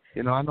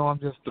 I know I'm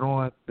just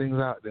throwing things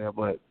out there,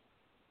 but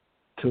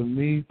to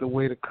me, the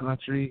way the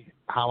country,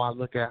 how I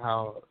look at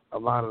how a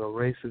lot of the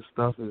racist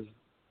stuff is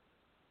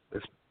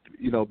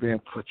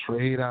being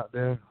portrayed out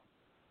there,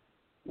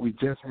 we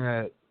just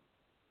had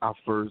our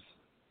first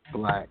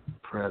black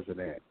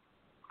president.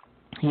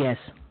 Yes.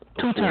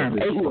 2 terms,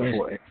 8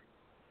 years.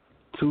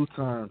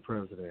 2-term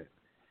president.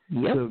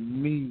 Yep. To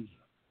me,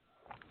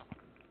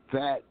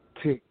 that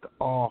ticked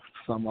off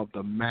some of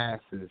the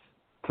masses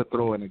to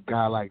throw in a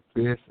guy like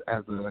this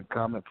as an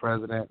incumbent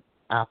president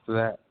after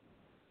that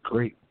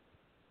great,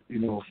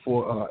 8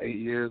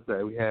 years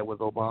that we had with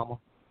Obama.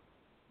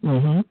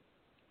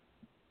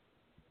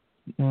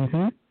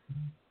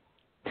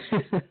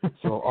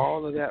 So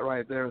all of that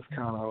right there is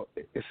kind of,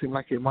 it seemed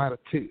like it might have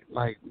ticked,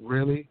 like,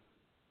 really?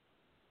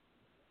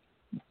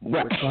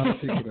 We're trying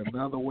to take it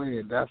another way,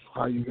 and that's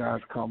how you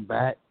guys come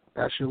back?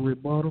 That's your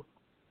rebuttal?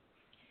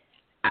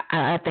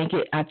 I think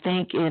that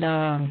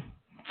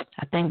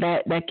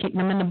kicked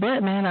them in the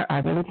butt, man. I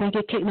really think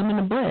it kicked them in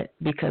the butt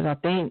because I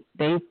think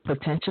they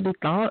potentially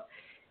thought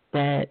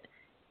that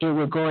it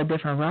would go a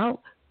different route,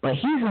 but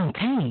he's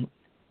untamed.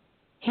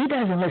 He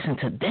doesn't listen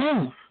to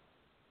them,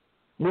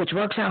 which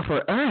works out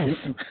for us.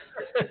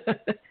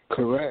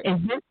 Correct.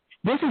 And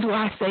this is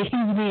why I say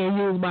he's being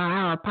used by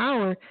higher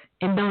power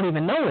and don't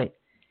even know it.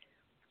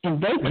 And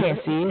they can't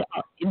see it.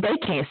 They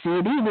can't see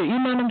it either. You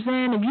know what I'm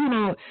saying? If you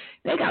don't,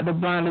 they got the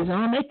blinders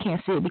on. They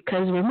can't see it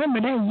because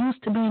remember, they're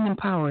used to being in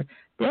power.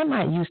 They're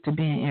not used to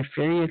being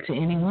inferior to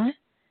anyone.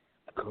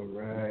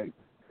 Correct.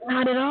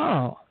 Not at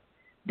all.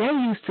 They're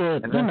used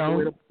to,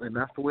 and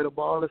that's the way the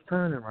ball is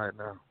turning right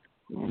now.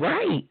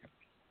 Right.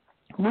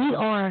 We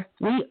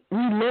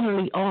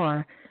literally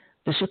are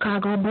the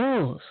Chicago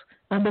Bulls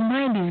of the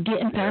 90s,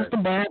 getting past the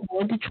bad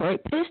boy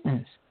Detroit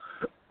Pistons.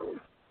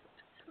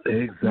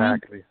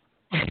 Exactly.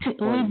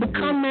 We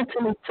become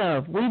mentally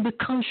tough. We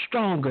become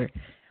stronger.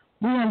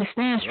 We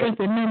understand strength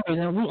in numbers,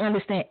 and we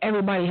understand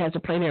everybody has to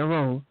play their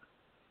role.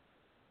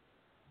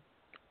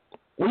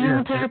 We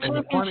want to have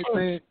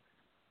championships.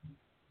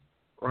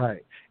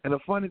 Right. And the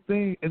funny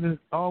thing, and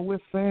it's all we're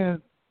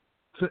saying,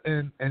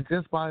 and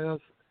just by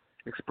us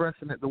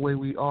expressing it the way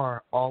we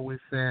are, all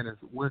we're saying is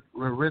we're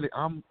really,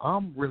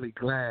 I'm really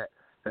glad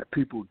that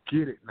people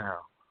get it now.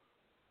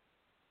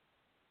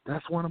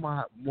 That's one of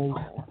my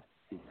most,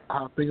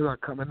 how things are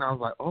coming out. I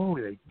was like, oh,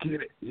 they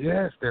get it.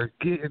 Yes, they're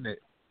getting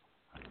it.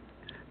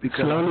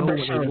 Because I know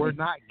when they were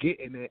not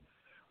getting it,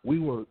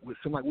 it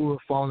seemed like we were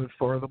falling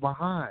further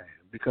behind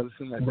because it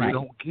seemed like they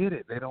don't get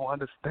it. They don't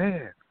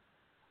understand.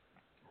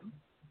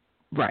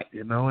 Right.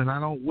 And I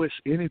don't wish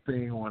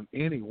anything on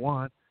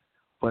anyone,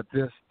 but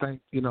just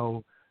think, Mr.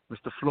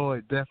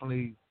 Floyd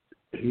definitely,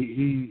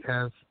 he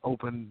has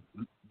opened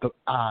the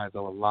eyes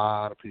of a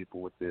lot of people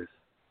with this.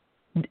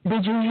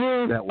 Did you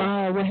hear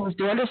what his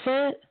daughter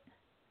said?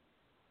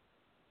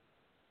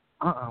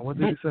 What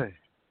did he say?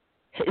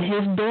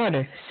 His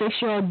daughter,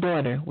 6-year-old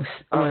daughter, was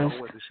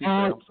what did she say?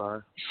 I'm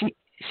sorry.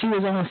 She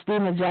was on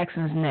Steven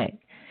Jackson's neck,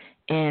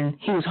 and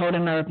he was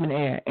holding her up in the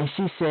air, and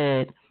she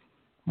said,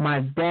 "My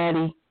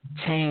daddy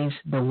changed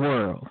the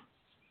world."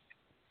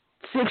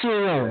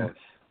 6-year-old. Yes.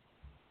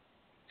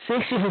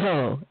 6 years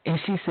old, and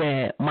she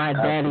said, "My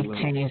daddy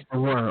changed the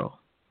world."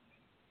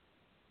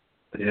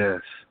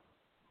 Yes.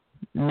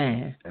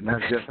 Man. And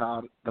that's just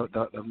how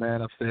the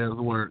man upstairs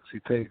works. He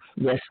takes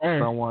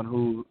someone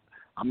who,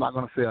 I'm not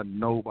going to say a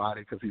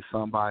nobody because he's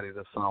somebody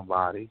to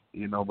somebody,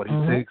 but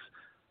he takes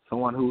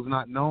someone who's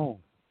not known.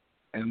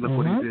 And look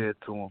what he did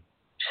to him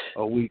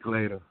a week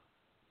later.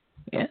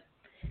 Yeah.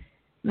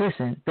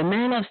 Listen, the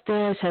man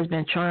upstairs has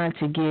been trying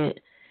to get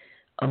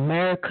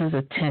America's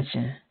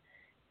attention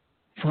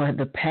for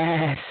the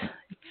past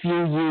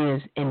few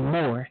years and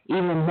more,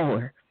 even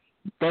more.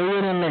 They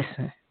wouldn't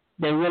listen.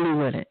 They really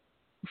wouldn't.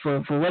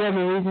 For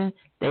whatever reason,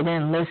 they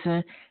didn't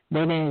listen. They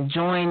didn't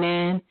join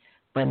in.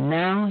 But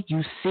now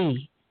you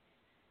see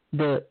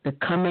the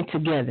coming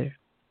together.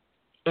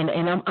 And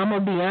I'm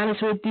going to be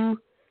honest with you.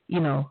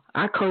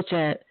 I coach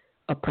at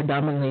a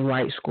predominantly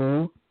white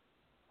school.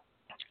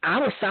 I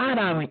was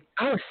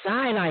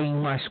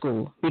side-eyeing my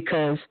school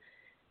because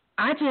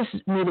I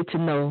just needed to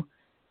know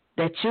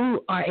that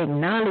you are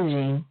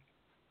acknowledging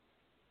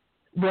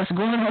what's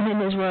going on in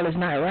this world is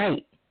not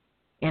right.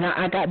 And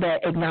I got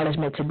that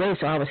acknowledgement today,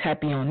 so I was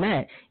happy on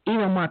that.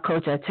 Even my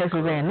coach at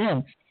Texas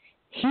A&M,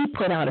 he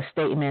put out a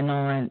statement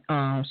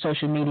on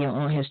social media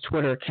on his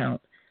Twitter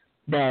account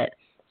that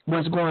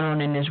what's going on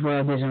in this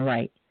world isn't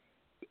right.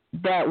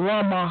 That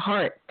warmed my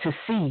heart to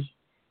see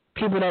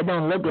people that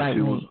don't look like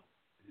me.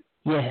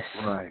 Yes.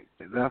 Right.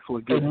 That's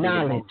what gets me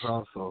the most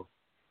also.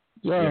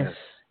 Yes.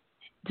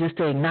 Just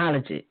to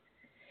acknowledge it.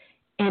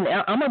 And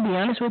I'm going to be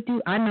honest with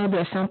you. I know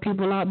there's some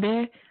people out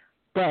there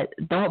that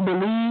don't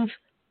believe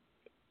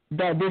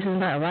that this is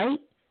not right,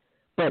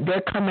 but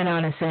they're coming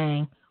out and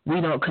saying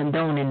we don't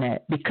condone in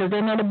that because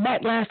they know the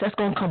backlash that's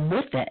going to come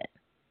with that.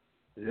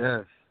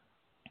 Yes.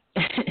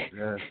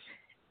 Yes.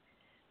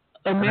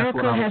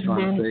 America has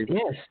been,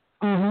 yes.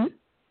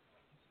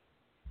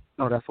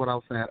 No, that's what I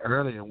was saying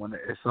earlier. When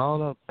it's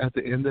all up, at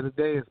the end of the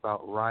day, it's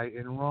about right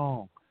and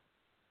wrong.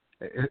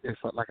 It's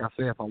like I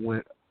said, if I'm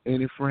with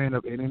any friend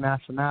of any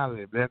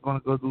nationality, if they're going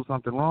to go do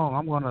something wrong,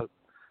 I'm going to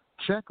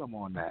check them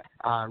on that.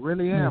 I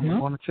really am. I'm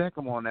going to check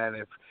them on that.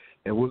 If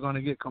we're going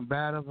to get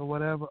combative or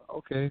whatever,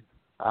 okay,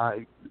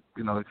 I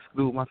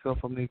exclude myself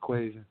from the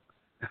equation.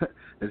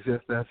 It's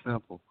just that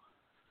simple.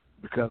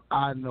 because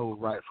I know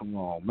right from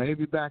wrong.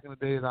 Maybe back in the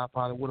days I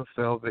probably would have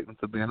fell victim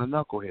to being a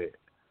knucklehead.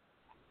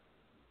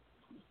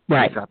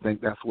 Right. I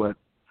think that's what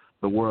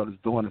the world is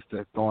doing, is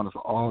they're throwing us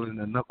all in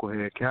the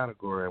knucklehead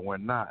category, and we're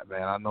not,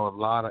 man. I know a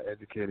lot of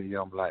educated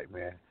young black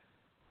men.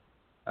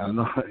 I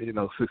know,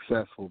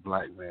 successful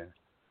black men,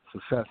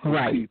 successful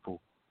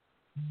people,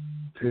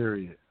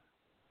 period.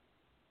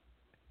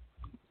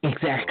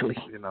 Exactly.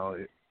 So,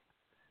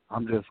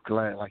 I'm just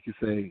glad, like you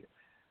say,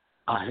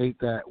 I hate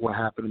that what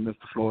happened to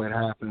Mr. Floyd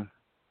happened,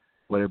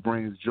 but it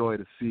brings joy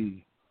to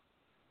see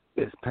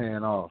it's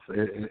paying off.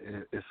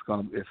 It's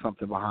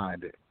something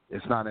behind it.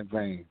 It's not in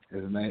vain.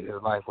 His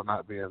life will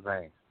not be in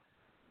vain.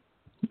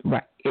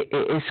 Right.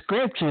 It's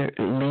scripture.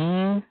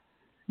 Lean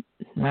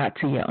not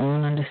to your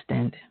own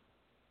understanding.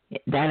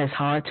 That is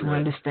hard to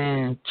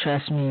understand.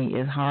 Trust me,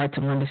 it's hard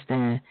to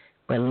understand.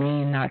 But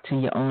lean not to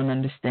your own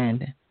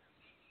understanding.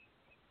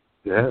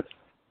 Yes.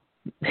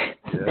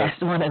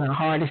 That's one of the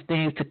hardest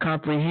things to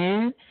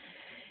comprehend.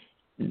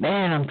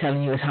 Man, I'm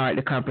telling you, it's hard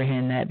to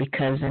comprehend that,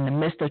 because in the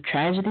midst of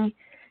tragedy,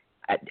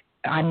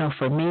 I know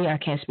for me, I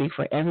can't speak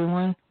for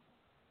everyone,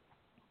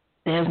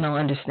 there's no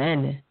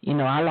understanding.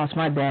 I lost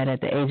my dad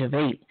at the age of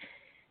 8.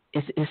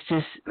 It's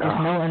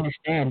no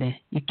understanding.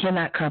 You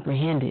cannot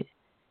comprehend it.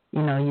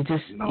 You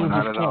just can't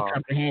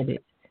comprehend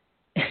it.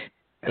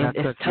 And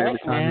that touches me every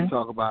time man. you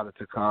talk about it,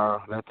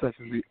 Toccara. That touches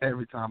me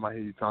every time I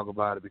hear you talk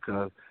about it,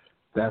 because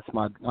that's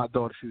my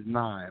daughter. She's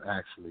 9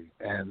 actually,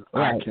 and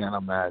I can't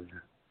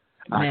imagine.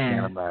 I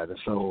can't imagine.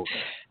 So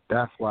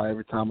that's why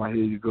every time I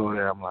hear you go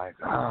there, I'm like,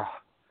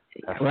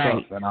 that's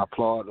tough. And I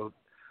applaud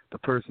the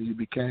person you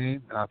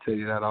became, and I tell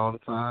you that all the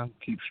time.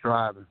 Keep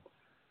striving.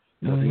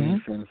 Because he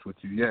ain't finished with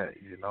you yet,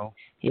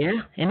 Yeah,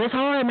 and it's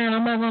hard, man.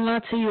 I'm not gonna lie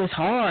to you. It's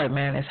hard,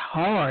 man. It's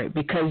hard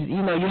because you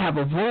have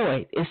a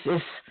void. It's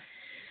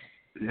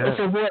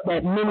a void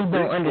that many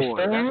don't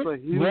understand. That's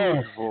a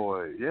huge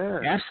void. Yeah,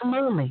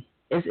 absolutely.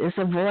 It's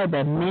a void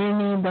that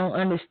many don't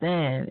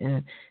understand.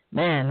 And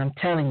man, I'm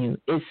telling you,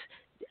 it's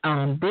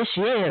this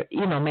year,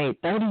 made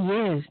 30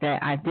 years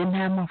that I didn't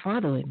have my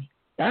father with me.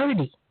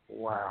 30.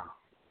 Wow.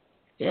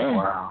 Yeah.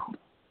 Wow.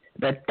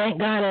 But thank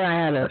God that I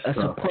had a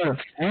supportive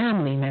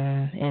family,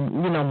 man. And,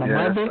 my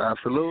mother.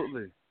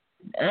 Absolutely.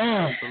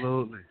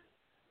 Absolutely.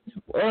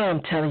 Well,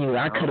 I'm telling you,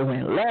 I could have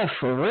went left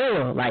for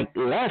real. Like,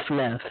 left.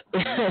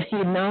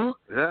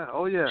 Yeah.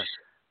 Oh, yeah.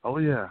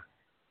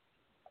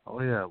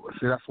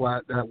 See, that's why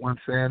that one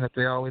saying that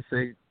they always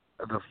say,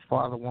 the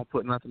father won't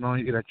put nothing on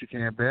you that you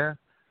can't bear.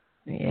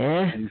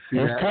 Yeah. And you see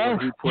that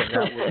he put,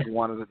 that was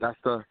one of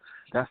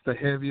that's the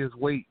heaviest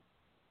weight.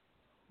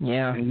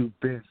 Yeah. And you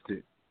benched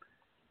it.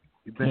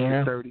 You benched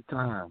it 30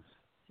 times.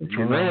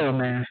 For real,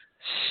 man.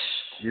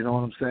 You know what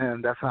I'm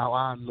saying? That's how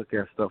I look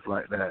at stuff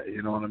like that.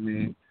 You know what I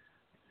mean?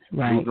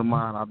 Right. Losing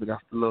mine,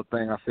 that's the little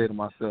thing I say to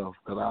myself,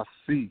 because I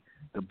see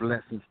the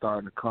blessings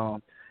starting to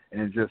come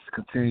and just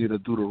continue to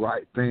do the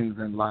right things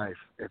in life.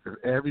 If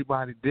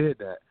everybody did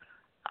that,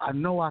 I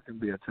know I can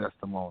be a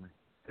testimony.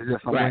 It's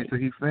just I'm waiting till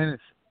he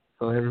finished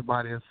so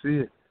everybody will see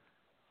it.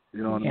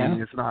 You know what I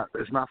mean? It's not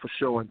for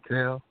show and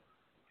tell.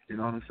 You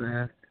know what I'm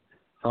saying?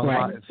 It's all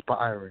about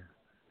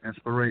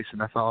inspiration.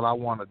 That's all I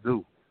want to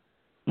do.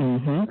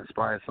 Mm-hmm.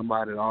 Inspire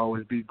somebody to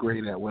always be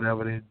great at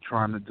whatever they're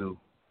trying to do.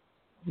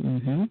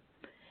 Mm-hmm.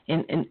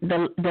 And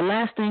the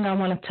last thing I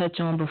want to touch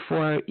on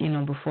before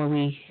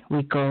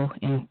we go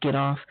and get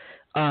off,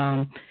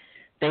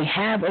 they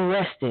have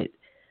arrested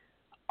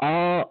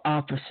all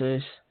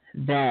officers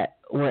that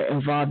were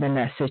involved in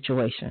that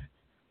situation.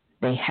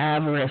 They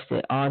have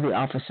arrested all the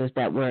officers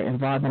that were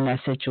involved in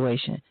that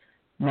situation.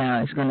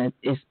 Now it is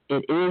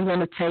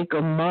gonna take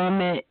a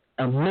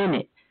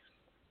minute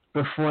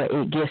before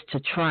it gets to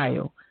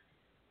trial.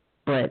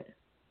 But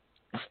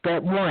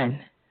step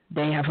one,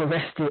 they have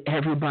arrested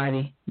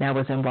everybody that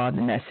was involved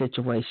in that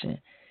situation.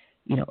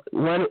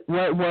 What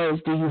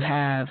words do you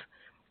have,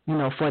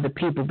 for the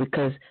people?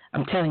 Because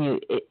I'm telling you,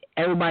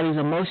 everybody's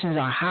emotions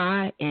are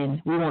high,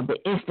 and we want the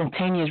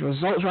instantaneous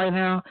results right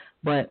now,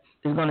 but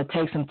it's going to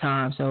take some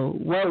time. So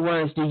what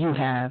words do you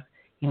have,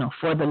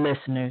 for the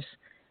listeners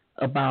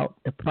about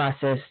the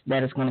process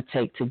that it's going to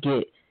take to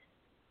get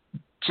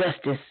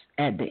justice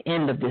at the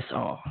end of this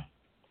all?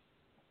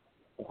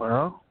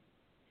 Well,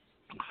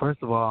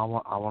 first of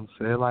all, I want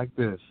to say it like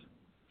this.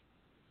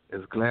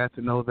 It's glad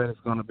to know that it's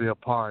going to be a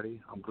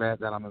party. I'm glad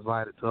that I'm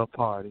invited to a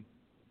party.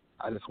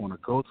 I just want to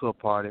go to a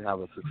party, have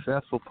a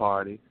successful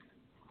party,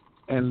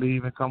 and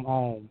leave and come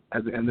home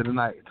at the end of the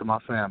night to my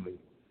family.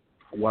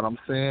 What I'm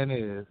saying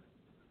is,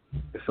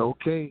 it's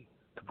okay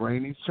to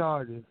bring these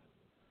charges,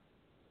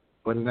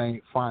 but it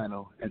ain't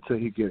final until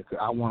he gets it.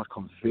 I want a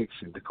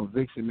conviction. The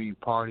conviction means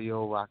party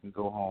over, I can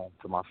go home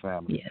to my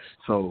family. Yes.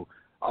 So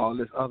all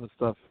this other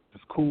stuff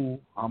is cool.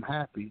 I'm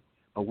happy,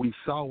 but we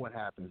saw what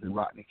happens in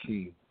Rodney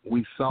King.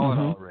 We saw it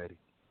already.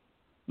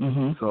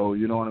 Mm-hmm. So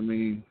you know what I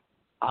mean.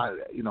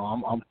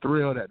 I'm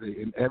thrilled that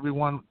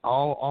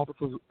all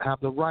officers have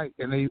the right,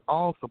 and they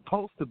all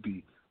supposed to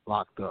be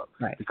locked up.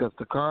 Right. Because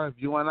Toccara, if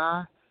you and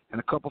I and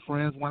a couple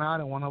friends went out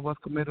and one of us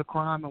committed a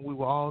crime and we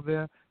were all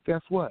there,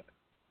 guess what?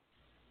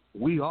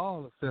 we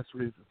all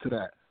accessories to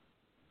that.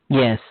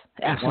 Yes,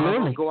 One of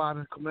absolutely. us go out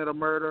and commit a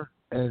murder,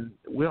 and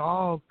we're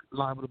all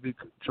liable to be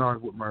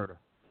charged with murder.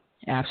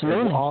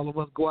 Absolutely. If all of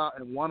us go out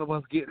and one of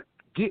us get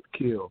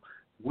killed,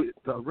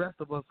 the rest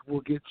of us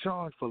will get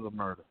charged for the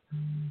murder.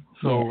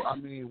 So, yes. I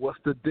mean, what's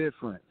the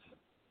difference?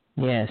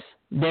 Yes,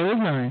 there is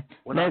none.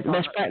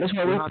 Let's practice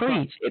what we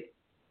preach.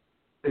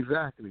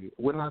 Exactly.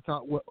 When I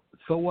talk,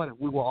 so what if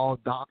we were all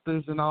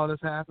doctors and all this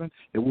happened?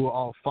 If we were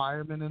all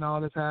firemen and all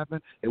this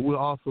happened? If we were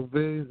all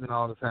civilians and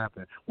all this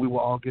happened? We will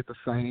all get the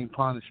same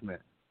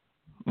punishment.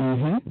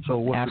 Mm-hmm. So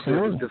what's Absolutely.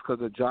 the difference? Just because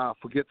the job,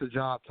 forget the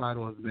job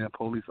title as being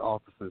police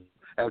officers.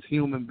 As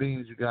human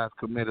beings, you guys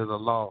committed a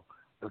law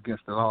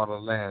against the law of the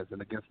lands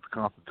and against the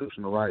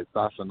constitutional rights.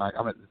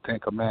 The Ten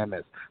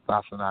Commandments.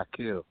 Thou shalt not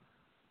kill.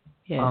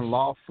 Yes.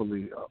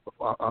 Unlawfully,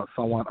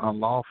 someone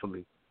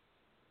unlawfully.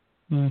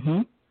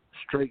 Mm-hmm.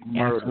 Straight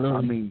murder. Absolutely.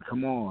 I mean,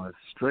 come on,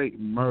 straight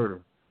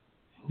murder.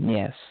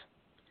 Yes.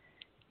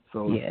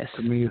 So yes.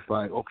 to me, it's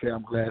like, okay,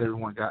 I'm glad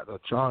everyone got the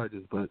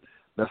charges, but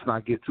let's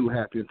not get too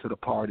happy until the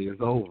party is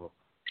over.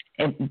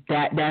 And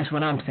that's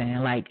what I'm saying.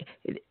 Like,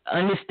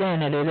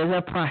 understand that it is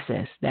a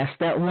process. That's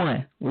step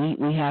one.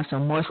 We have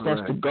some more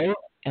steps to go,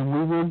 and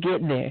we will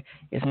get there.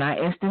 It's not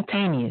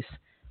instantaneous,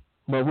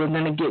 but we're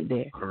going to get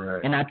there.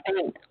 Correct. And I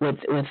think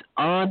with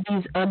all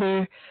these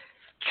other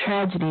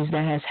tragedies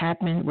that has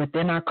happened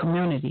within our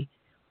community,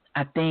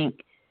 I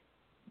think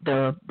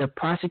the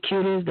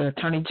prosecutors, the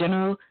attorney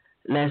general,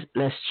 let's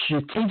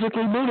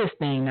strategically do this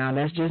thing now.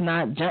 Let's just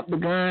not jump the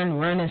gun,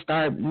 run and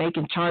start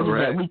making charges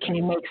that we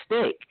can't make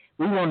stick.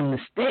 We want them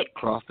to stick.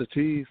 Cross the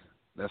T's.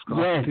 Let's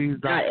cross the T's.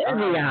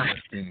 Every eye.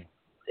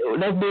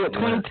 Let's do it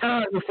 20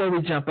 times before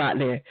we jump out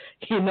there.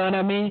 You know what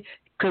I mean?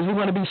 Because we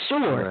want to be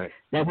sure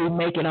that we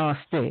make it all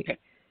stick.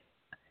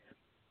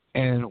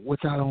 And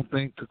which I don't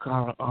think,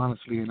 Toccara,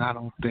 honestly, and I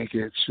don't think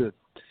it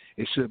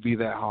should be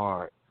that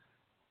hard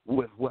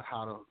with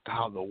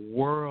how the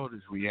world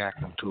is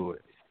reacting to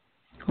it.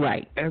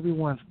 Right.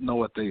 Everyone know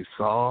what they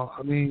saw.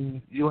 I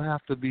mean, you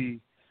have to be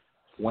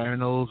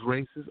wearing those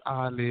racist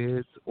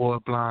eyelids or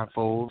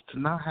blindfolds to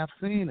not have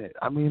seen it.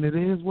 I mean, it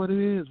is what it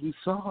is. We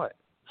saw it.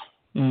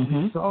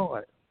 Mm-hmm. We saw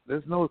it.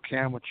 There's no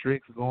camera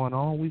tricks going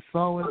on. We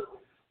saw it,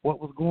 what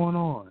was going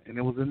on, and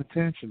it was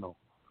intentional.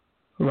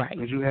 Right.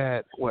 Because you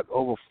had,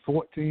 over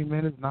 14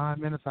 minutes, 9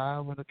 minutes,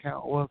 however the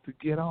count was, to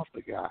get off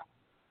the guy.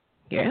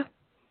 Yeah.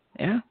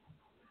 Yeah.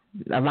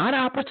 A lot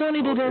of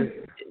opportunity to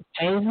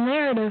change the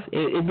narrative.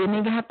 It didn't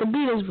even have to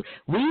be this.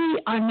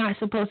 We are not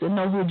supposed to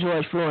know who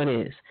George Floyd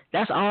is.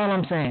 That's all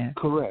I'm saying.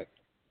 Correct.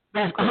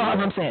 That's all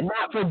I'm saying.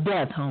 Not for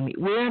death, homie.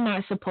 We're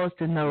not supposed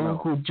to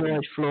know who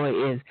George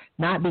Floyd is.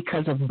 Not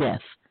because of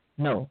death.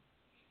 No.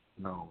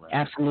 No, man.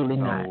 Absolutely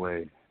not. No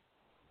way.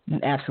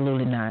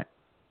 Absolutely not.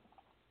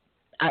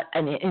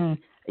 And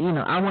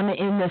I want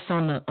to end this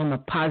on a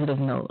positive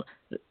note.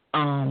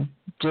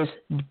 Just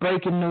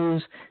breaking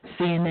news,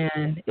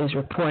 CNN is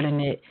reporting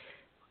it.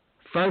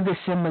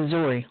 Ferguson,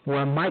 Missouri,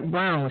 where Mike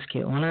Brown was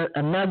killed,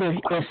 another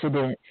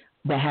incident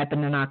that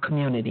happened in our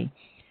community.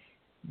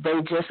 They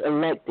just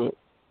elected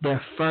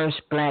their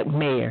first black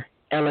mayor,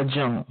 Ella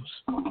Jones.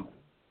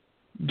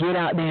 Get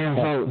out there and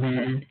vote,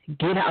 man.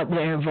 Get out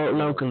there and vote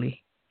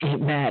locally.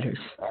 It matters.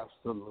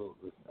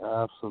 Absolutely.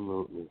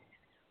 Absolutely.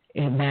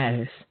 It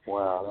matters.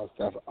 Wow,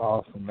 that's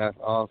awesome. That's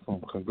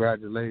awesome.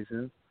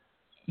 Congratulations.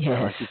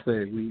 Yes. Like you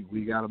said,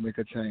 we got to make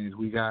a change.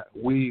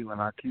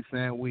 And I keep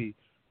saying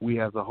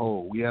we as a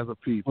whole, we as a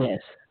people.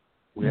 Yes.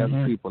 We as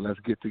a people, let's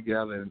get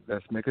together and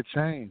let's make a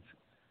change.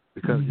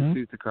 Because you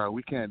see, Toccara,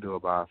 we can't do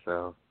it by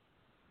ourselves.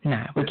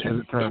 Nah, we can't.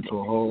 It'll turn to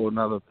a whole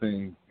nother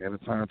thing. It'll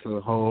turn to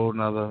a whole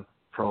nother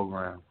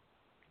program.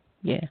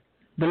 Yeah.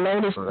 The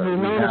load is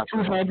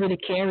too heavy to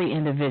carry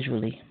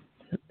individually.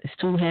 It's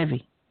too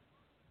heavy.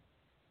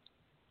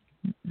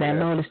 That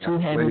load is too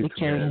heavy to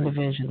carry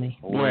individually.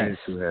 Way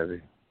too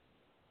heavy.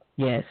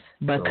 Yes,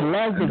 but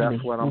collectively, and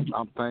that's what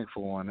I'm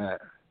thankful on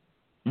that.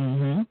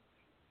 Mhm.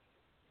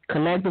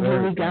 Collectively,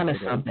 we got us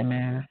something,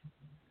 man.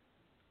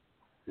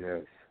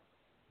 Yes.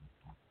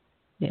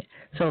 Yeah.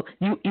 So,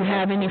 you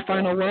have any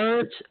final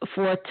words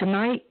for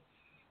tonight?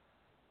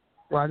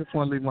 Well, I just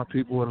want to leave my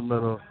people with a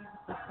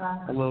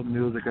little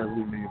music as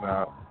we leave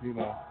out. You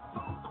know.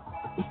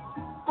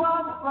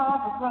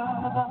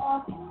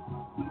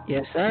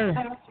 Yes, sir.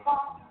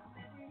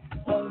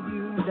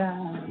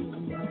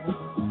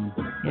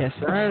 Yes,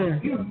 sir.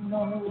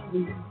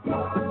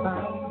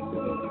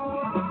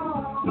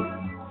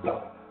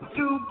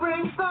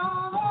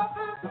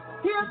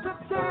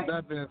 With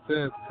that being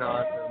said,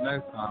 Scott,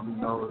 next time,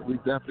 we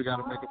definitely got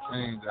to make a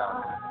change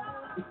out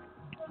there.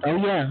 Oh,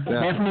 yeah.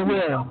 Definitely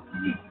will.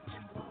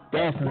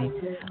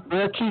 Definitely.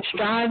 We'll keep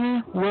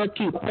striving. We'll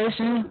keep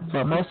pushing.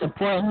 But most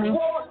importantly,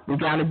 we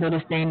got to do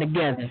this thing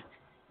together.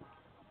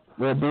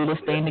 We'll do this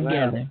thing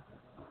together.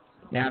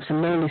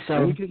 Absolutely.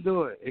 So we can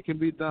do it. It can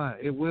be done.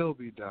 It will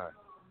be done.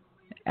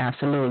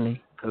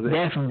 Absolutely.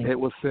 Definitely. It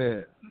was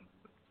said.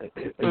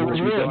 It will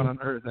be done on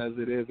earth as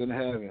it is in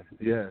heaven.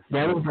 Yes.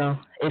 There we go.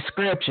 It's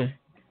scripture.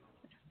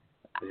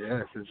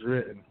 Yes, it's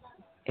written.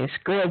 It's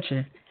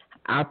scripture.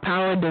 Our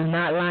power does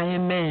not lie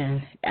in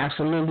man.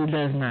 Absolutely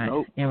does not.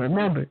 Nope. And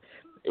remember,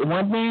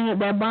 one thing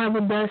that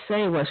Bible does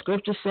say, what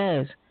Scripture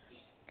says,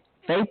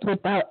 faith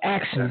without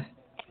action,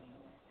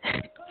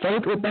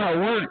 faith without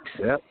works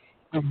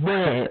is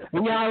dead.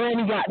 We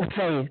already got the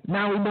faith.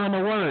 Now we're doing the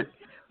work.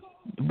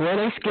 Boy,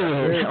 they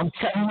scared. I'm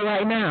telling you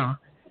right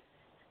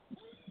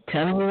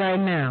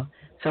now.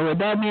 So with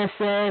that being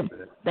said,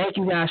 thank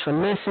you guys for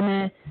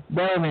listening.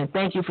 Delvin,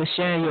 thank you for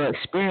sharing your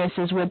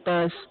experiences with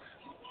us.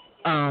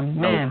 Man,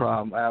 no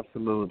problem.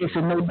 Absolutely. It's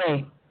a new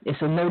day.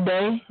 It's a new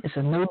day. It's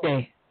a new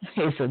day.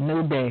 It's a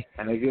new day.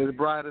 And it gets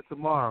brighter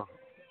tomorrow.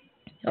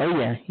 Oh,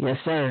 yeah. Yes,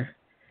 sir.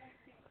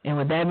 And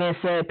with that being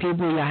said,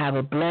 people, y'all have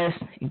a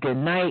blessed good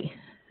night.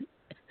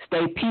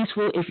 Stay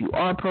peaceful if you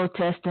are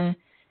protesting.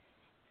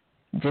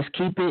 Just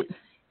keep it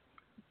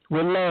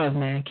with love,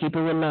 man. Keep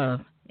it with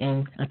love.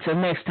 And until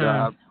next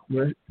time.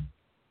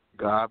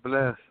 God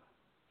bless.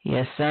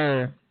 Yes,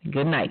 sir.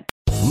 Good night.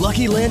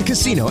 Lucky Land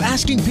Casino,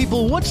 asking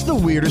people, what's the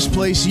weirdest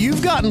place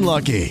you've gotten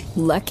lucky?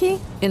 Lucky?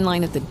 In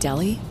line at the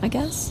deli, I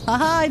guess?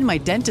 Aha, in my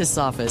dentist's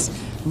office.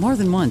 More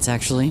than once,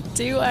 actually.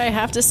 Do I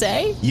have to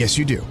say? Yes,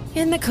 you do.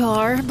 In the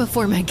car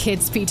before my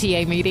kids'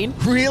 PTA meeting.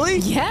 Really?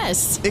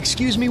 Yes.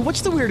 Excuse me,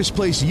 what's the weirdest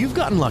place you've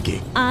gotten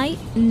lucky? I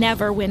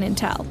never win and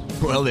tell.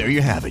 Well, there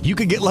you have it. You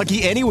can get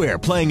lucky anywhere,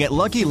 playing at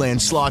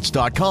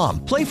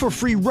LuckyLandSlots.com. Play for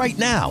free right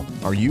now.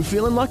 Are you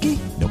feeling lucky?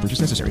 No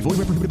purchase necessary. Void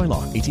where prohibited by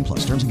law.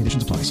 18+. Terms and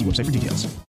conditions apply. See website for details.